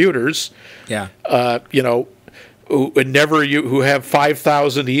by computers. Yeah. Who have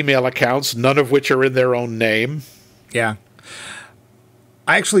 5,000 email accounts, none of which are in their own name. Yeah.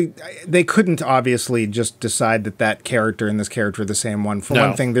 They couldn't obviously just decide that character and this character are the same one. For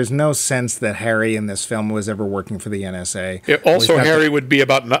one thing, there's no sense that Harry in this film was ever working for the NSA. Also, Harry would be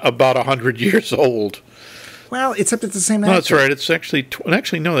about 100 years old. Well, it's up to the same actor. No, that's right. It's actually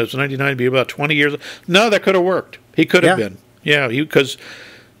no. That was 99. It'd be about 20 years. No, that could have worked. He could have been. Yeah, because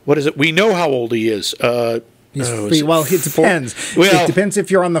what is it? We know how old he is. It depends. Well, it depends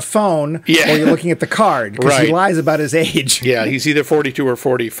if you're on the phone or you're looking at the card, because he lies about his age. Yeah, he's either 42 or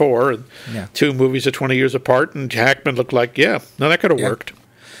 44. And two movies are 20 years apart, and Hackman looked like, that could have worked.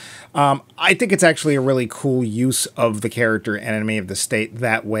 I think it's actually a really cool use of the character Enemy of the State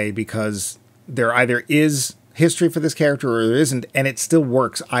that way, because there either is history for this character or there isn't, and it still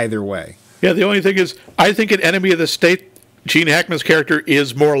works either way. Yeah, the only thing is, I think in Enemy of the State, Gene Hackman's character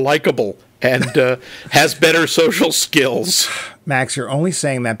is more likable and has better social skills. Max, you're only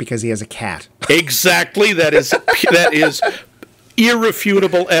saying that because he has a cat. Exactly. That is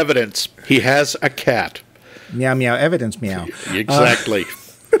irrefutable evidence. He has a cat. Meow, meow, evidence, meow. Exactly.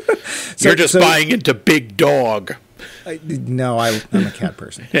 You're just buying into Big Dog. No, I'm a cat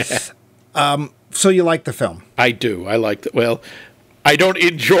person. So you like the film? I do. I like it. Well, I don't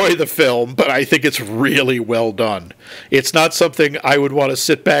enjoy the film, but I think it's really well done. It's not something I would want to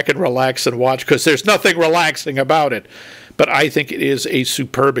sit back and relax and watch, because there's nothing relaxing about it. But I think it is a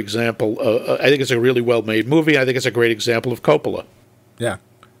superb example. I think it's a really well-made movie. I think it's a great example of Coppola. Yeah.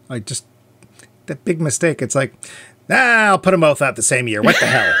 That big mistake. It's like, I'll put them both out the same year. What the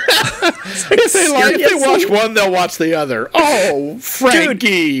hell? If they watch one, they'll watch the other. Oh,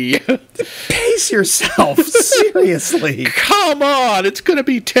 Frankie. Dude, pace yourself. Seriously. Come on. It's going to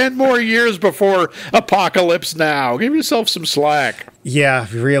be 10 more years before Apocalypse Now. Give yourself some slack. Yeah,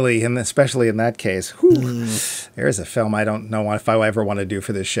 really. And especially in that case. There's a film I don't know if I ever want to do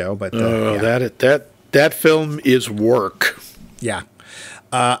for this show. But that film is work. Yeah.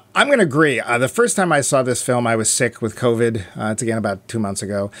 I'm going to agree. The first time I saw this film, I was sick with COVID. It's again about 2 months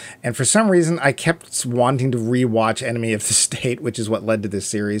ago. And for some reason, I kept wanting to rewatch Enemy of the State, which is what led to this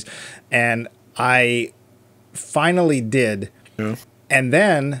series. And I finally did. Yeah. And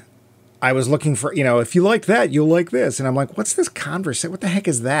then I was looking for, if you like that, you'll like this. And I'm like, what's this conversation? What the heck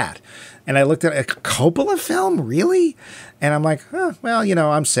is that? And I looked at a Coppola film? Really? And I'm like,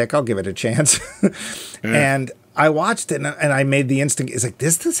 I'm sick. I'll give it a chance. And I watched it, and I made the instinct. It's like,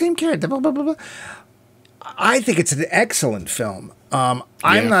 this is the same character. Blah, blah, blah, blah. I think it's an excellent film. I'm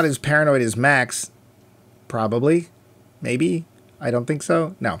not as paranoid as Max. Probably. Maybe. I don't think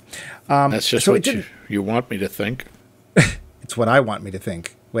so. No. That's just what you want me to think. It's what I want me to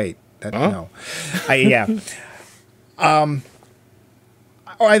think. Wait. No. Yeah.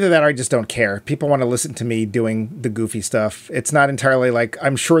 Or either that or I just don't care. People want to listen to me doing the goofy stuff. It's not entirely like,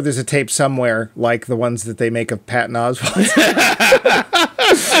 I'm sure there's a tape somewhere like the ones that they make of Patton Oswalt,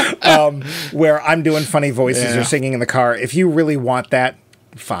 where I'm doing funny voices or singing in the car. If you really want that,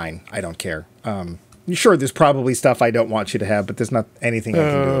 fine. I don't care. Sure, there's probably stuff I don't want you to have, but there's not anything I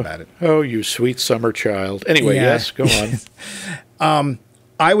can do about it. Oh, you sweet summer child. Anyway, yes, go on.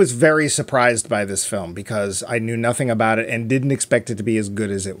 I was very surprised by this film because I knew nothing about it and didn't expect it to be as good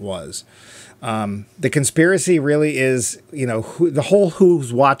as it was. The conspiracy really is, the whole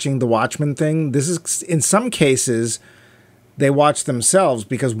who's watching the Watchmen thing. This is, in some cases, they watch themselves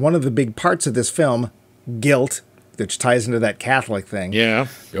because one of the big parts of this film, guilt, which ties into that Catholic thing. Yeah.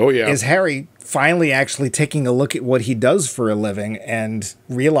 Oh, yeah. Is Harry finally actually taking a look at what he does for a living and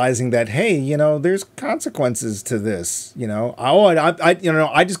realizing that, hey, there's consequences to this.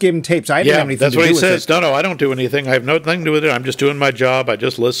 I just gave him tapes. I didn't have anything to do with it. That's what he says. No, I don't do anything. I have nothing to do with it. I'm just doing my job. I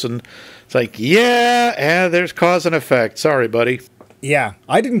just listen. It's like, there's cause and effect. Sorry, buddy. Yeah,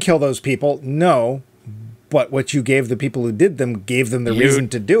 I didn't kill those people. No. But what you gave the people who did them gave them the reason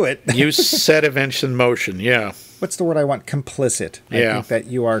to do it. You set events in motion, yeah. What's the word I want? Complicit. Yeah. I think that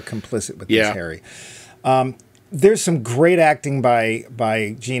you are complicit with this, Harry. There's some great acting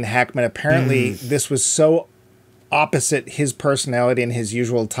by Gene Hackman. Apparently, this was so opposite his personality and his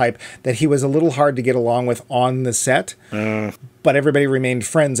usual type that he was a little hard to get along with on the set. But everybody remained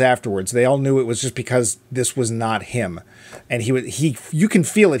friends afterwards. They all knew it was just because this was not him. And you can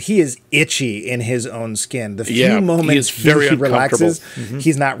feel it. He is itchy in his own skin. The few moments he relaxes,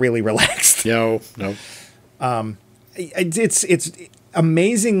 he's not really relaxed. No. It's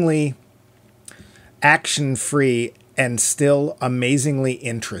amazingly action-free and still amazingly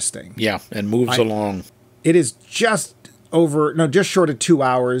interesting. Yeah, and moves along. It is just short of 2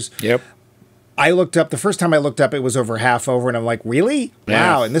 hours. Yep. I looked up, the first time I looked up, it was over half over, and I'm like, really?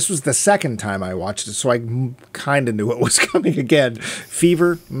 Yeah. Wow. And this was the second time I watched it, so I kind of knew it was coming again.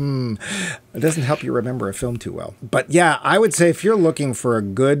 Fever? It doesn't help you remember a film too well. But yeah, I would say if you're looking for a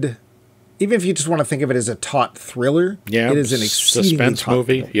good, even if you just want to think of it as a taut thriller, it is an exceedingly suspense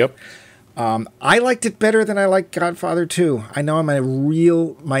movie. Yep. I liked it better than I liked Godfather 2. I know I'm a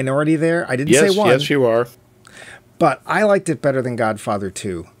real minority there. I didn't say one. Yes, you are. But I liked it better than Godfather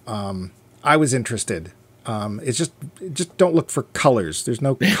 2. I was interested. It's just don't look for colors. There's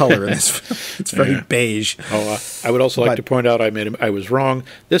no color in this film. It's very beige. I would also like to point out I was wrong.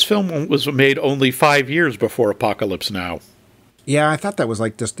 This film was made only 5 years before Apocalypse Now. Yeah, I thought that was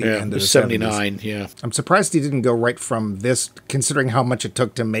like just the end of the 79, 70s. yeah. I'm surprised he didn't go right from this, considering how much it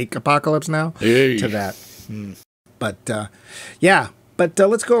took to make Apocalypse Now, to that. But,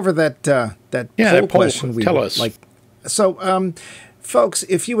 let's go over that poll question. Tell us. So, folks,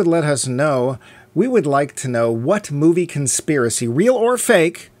 if you would let us know, we would like to know what movie conspiracy, real or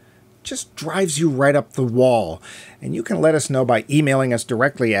fake, just drives you right up the wall. And you can let us know by emailing us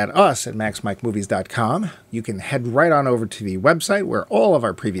directly at maxmikemovies.com. You can head right on over to the website where all of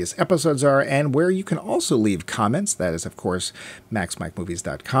our previous episodes are and where you can also leave comments. That is, of course,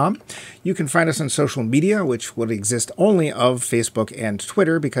 maxmikemovies.com. You can find us on social media, which would exist only of Facebook and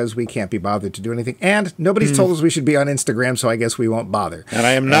Twitter because we can't be bothered to do anything. And nobody's told us we should be on Instagram, so I guess we won't bother. And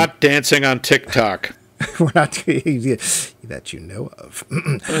I am not dancing on TikTok. We're not that you know of.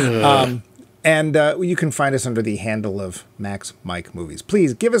 And you can find us under the handle of Max Mike Movies.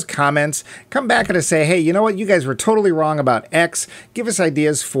 Please give us comments. Come back and say, hey, you know what? You guys were totally wrong about X. Give us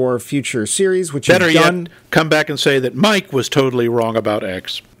ideas for future series, which Better you've done. Yet, come back and say that Mike was totally wrong about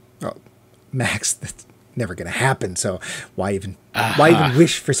X. Oh, Max, that's never going to happen. So why even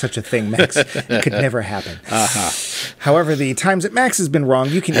wish for such a thing, Max? It could never happen. However, the times that Max has been wrong,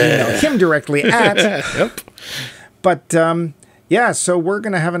 you can email him directly at. Yep. But so we're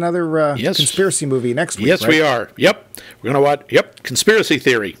going to have another conspiracy movie next week. Yes, right? we are. Yep. We're going to watch. Yep. Conspiracy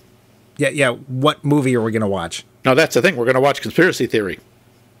Theory. Yeah. What movie are we going to watch? No, that's the thing. We're going to watch Conspiracy Theory.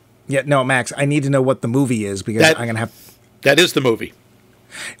 Yeah. No, Max. I need to know what the movie is because I'm going to have. That is the movie.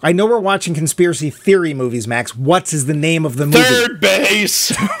 I know we're watching conspiracy theory movies, Max. What is the name of the movie? Third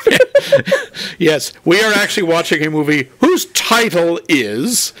Base. Yes, we are actually watching a movie whose title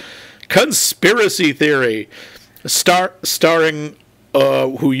is Conspiracy Theory, starring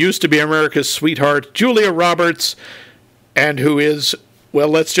who used to be America's sweetheart, Julia Roberts, and who is, well,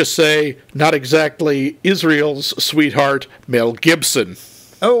 let's just say, not exactly Israel's sweetheart, Mel Gibson.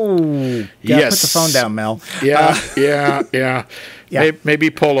 Oh, yes. Put the phone down, Mel. Yeah. Maybe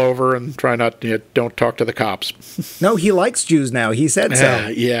pull over and try not, don't talk to the cops. No, he likes Jews now. He said so.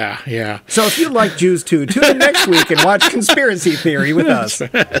 Yeah. So if you like Jews too, tune in next week and watch Conspiracy Theory with us.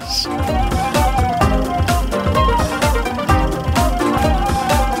 Yes.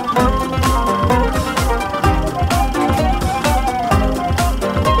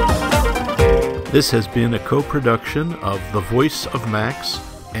 This has been a co-production of The Voice of Max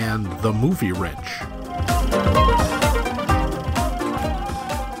and The Movie Wrench.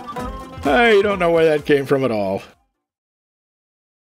 I don't know where that came from at all.